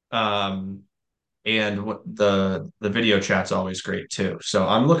 Um, and the video chat's always great too. So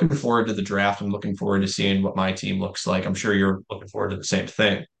I'm looking forward to the draft. I'm looking forward to seeing what my team looks like. I'm sure you're looking forward to the same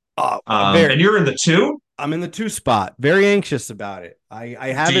thing. Very. And you're in the two. I'm in the two spot. Very anxious about it. I Do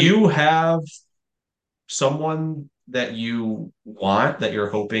haven't. you have someone that you want that you're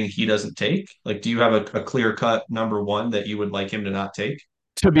hoping he doesn't take? Like, do you have a clear cut number one that you would like him to not take?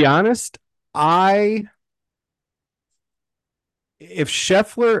 To be honest, I if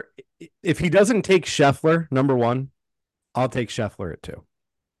Scheffler if he doesn't take Scheffler number one, I'll take Scheffler at two.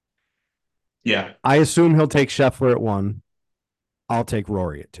 Yeah, I assume he'll take Scheffler at one. I'll take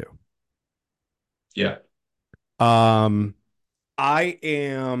Rory at two. yeah. Um, I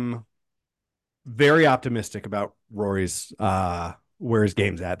am very optimistic about Rory's where his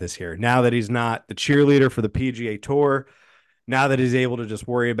game's at this year. Now that he's not the cheerleader for the PGA Tour, now that he's able to just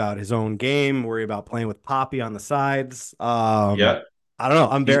worry about his own game, worry about playing with Poppy on the sides. Yeah, I don't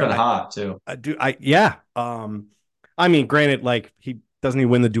know. he's been hot too. I do. Yeah. I mean, granted, like he doesn't he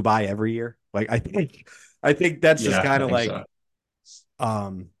win the Dubai every year? Like I think that's just Yeah, kind I of think like, so.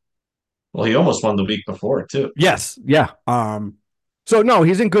 um, Well, he almost won the week before too. yes, yeah. So no,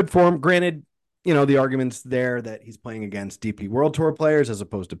 he's in good form. Granted, the arguments there that he's playing against DP World Tour players as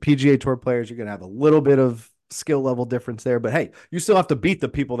opposed to PGA Tour players. You're gonna have a little bit of skill level difference there, but hey, you still have to beat the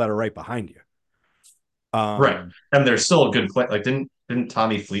people that are right behind you. Right. Um, And there's still a good play. Like, didn't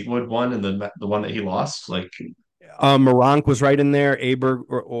Tommy Fleetwood won in the one that he lost? Like, Moronk was right in there.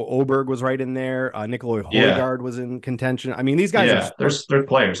 Or Oberg was right in there. Nikolai yeah, Hoygaard was in contention. I mean, these guys yeah. There's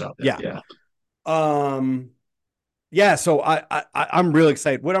players out there. yeah. Yeah, Um, yeah. So I'm real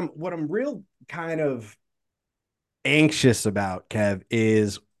excited. What I'm real kind of anxious about, Kev,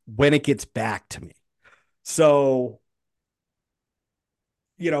 is when it gets back to me. So,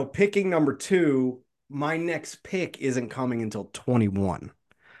 picking number two, my next pick isn't coming until 21.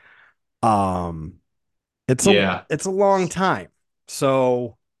 Um, it's a yeah. it's a long time.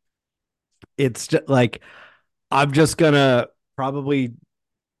 So it's just like I'm just gonna probably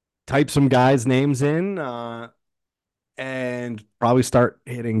type some guys' names in and probably start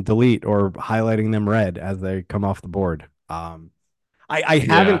hitting delete or highlighting them red as they come off the board. I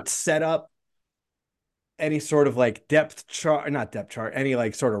Yeah. haven't set up any sort of like depth chart, not depth chart, any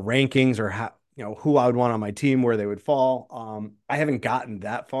like sort of rankings or how, who I would want on my team, where they would fall. I haven't gotten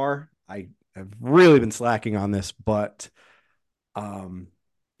that far. I have really been slacking on this, but um,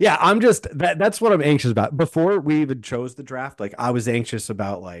 yeah, that's what I'm anxious about. Before we even chose the draft, like I was anxious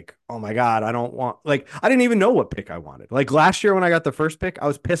about like, oh my God, I don't want like I didn't even know what pick I wanted. Like last year when I got the first pick, I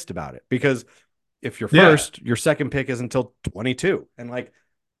was pissed about it because if you're Yeah. first, your second pick is until 22. And like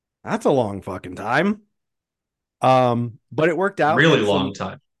that's a long fucking time. But it worked out. Really And long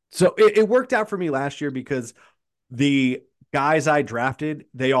time. so it worked out for me last year because the guys I drafted,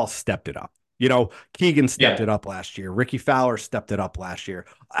 they all stepped it up. Keegan stepped Yeah. it up last year. Ricky Fowler stepped it up last year.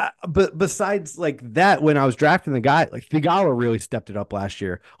 But besides like that, when I was drafting the guy, like Thigala really stepped it up last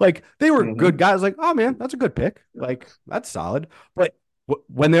year. Like they were good Hmm. guys. Like, oh man, that's a good pick. Like that's solid. But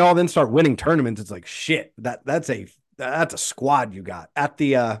when they all then start winning tournaments, it's like shit. That's a squad you got at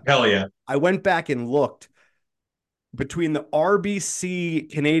the. Hell yeah. I went back and looked between the RBC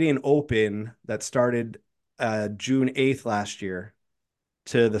Canadian Open that started June 8th last year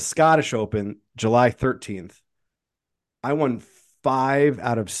to the Scottish Open July 13th. I won 5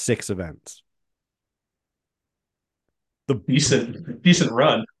 out of 6 events. The, the, Decent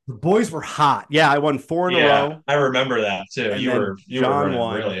run. the boys were hot. Yeah, I won 4 in a Yeah, row, I remember that too. and then You were John running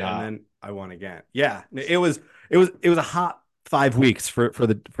won, really and hot. then I won again. Yeah, it was a hot 5 weeks for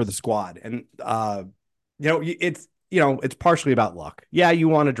the squad, and it's partially about luck. Yeah, you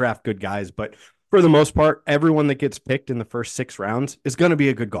want to draft good guys, but for the most part, everyone that gets picked in the first 6 rounds is going to be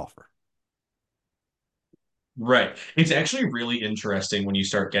a good golfer. Right. It's actually really interesting when you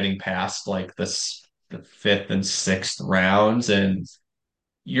start getting past like the fifth and sixth rounds, and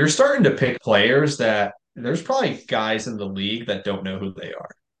you're starting to pick players that there's probably guys in the league that don't know who they are,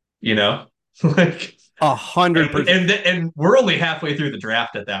 you know? Like 100%. and we're only halfway through the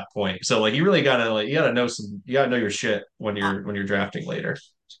draft at that point. So like you really gotta you gotta know your shit when you're drafting later.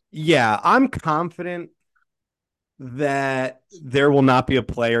 Yeah, I'm confident that there will not be a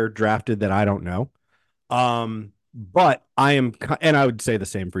player drafted that I don't know. But I am, and I would say the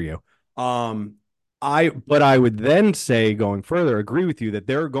same for you. Um, but I would then say, going further, agree with you that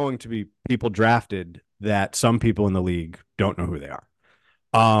there are going to be people drafted that some people in the league don't know who they are.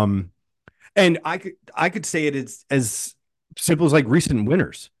 Um, and I could say it is as simple as like recent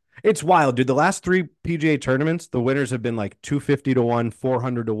winners. It's wild, dude. The last three PGA tournaments, the winners have been like 250 to 1,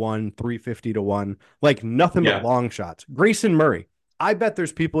 400 to 1, 350 to 1, like nothing but Yeah. long shots. Grayson Murray. I bet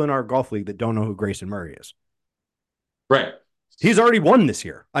there's people in our golf league that don't know who Grayson Murray is. Right. He's already won this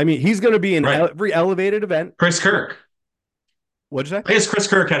year. I mean, he's going to be in Right. every elevated event. Chris Kirk. What'd you say? I guess Chris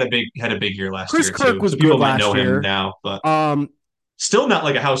Kirk had a big year last Chris year Kirk too. was So good people might last know him year. now, but Um, still not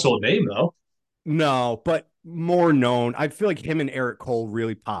like a household name though. no, but more known. I feel like him and Eric Cole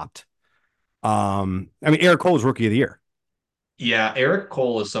really popped. I mean, Eric Cole was rookie of the year. Yeah, Eric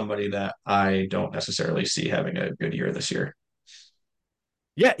Cole is somebody that I don't necessarily see having a good year this year.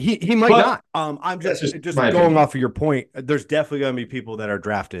 Yeah, he might But not. I'm that's just just just my going opinion. off of your point. There's definitely going to be people that are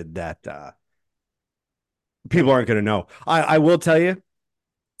drafted that people aren't going to know. I will tell you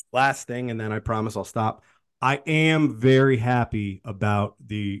last thing, and then I promise I'll stop. I am very happy about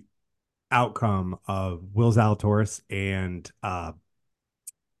the outcome of Will Zalatoris and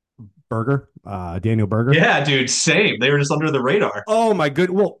Daniel Berger. Yeah, dude, same. They were just under the radar. Oh my good.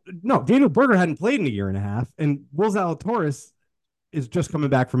 Well, no, Daniel Berger hadn't played in a year and a half, and Will Zalatoris is just coming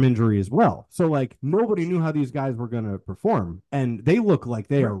back from injury as well. So like nobody knew how these guys were going to perform, and they look like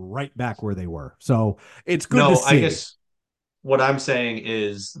they are right back where they were. So it's good to No, I see. guess what I'm saying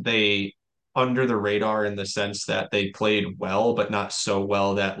is they under the radar in the sense that they played well, but not so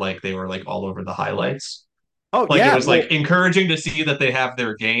well that like they were like all over the highlights. Oh Like it yeah, was like well encouraging to see that they have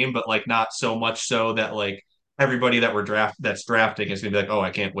their game, but like not so much so that like everybody that's drafting is gonna be like, oh, I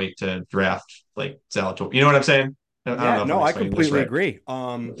can't wait to draft like Zalator. You know what I'm saying? I don't yeah, know if I'm no, I explaining this completely right. agree.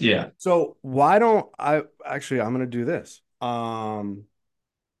 Yeah. So why don't I actually? I'm going to do this.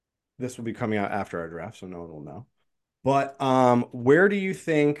 This will be coming out after our draft, so no one will know. But where do you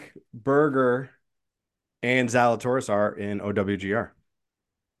think Berger and Zalatoris are in OWGR?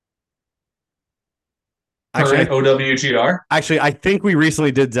 Actually, Current OWGR. I think we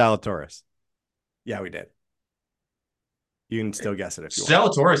recently did Zalatoris. Yeah, we did. You can still guess it if you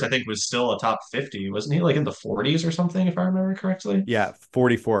want. Zalatoris, I think, was still a top 50. Wasn't he like in the 40s or something, if I remember correctly? Yeah,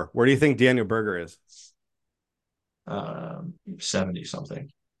 44. Where do you think Daniel Berger is? 70 something.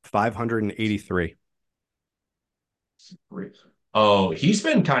 583. Oh, he's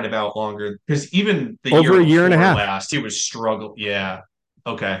been kind of out longer because even the Over year a year and a before half. last, he was struggle. Yeah.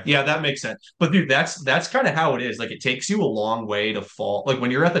 Okay. Yeah, that makes sense. But dude, that's kind of how it is. Like it takes you a long way to fall. Like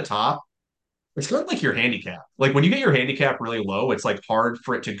when you're at the top, it's kind of like your handicap. Like when you get your handicap really low, it's like hard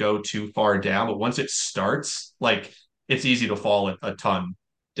for it to go too far down. But once it starts, like it's easy to fall a ton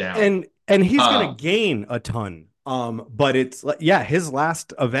down. And he's going to Uh, gain a ton. But it's like yeah, his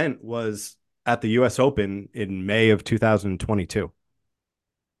last event was at the US Open in May of 2022.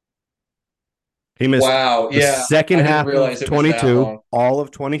 He missed wow. the Yeah. second I didn't half of realize it was that 22, long. all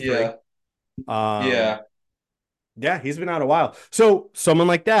of 23. Yeah. Um, Yeah. yeah, he's been out a while. So someone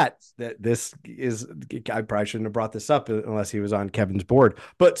like that this is I probably shouldn't have brought this up unless he was on Kevin's board,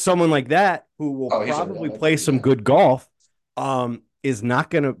 but someone like that who will Oh, he's already on probably my play board. some Yeah. good golf, is not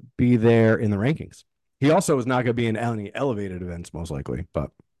going to be there in the rankings. He also is not going to be in any elevated events, most likely.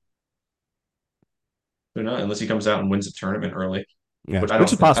 But Who knows? Unless he comes out and wins a tournament early, yeah, which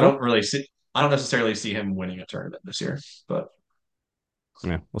which is I possible. don't really see. I don't necessarily see him winning a tournament this year, but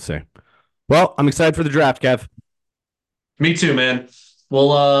Yeah, we'll see. Well, I'm excited for the draft, Kev. me too, man. We'll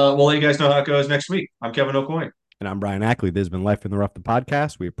let you guys know how it goes next week. I'm Kevin O'Coin. And I'm Brian Ackley. This has been Life in the Rough, the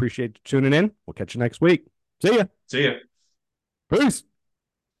podcast. We appreciate you tuning in. We'll catch you next week. See ya. See ya. Peace.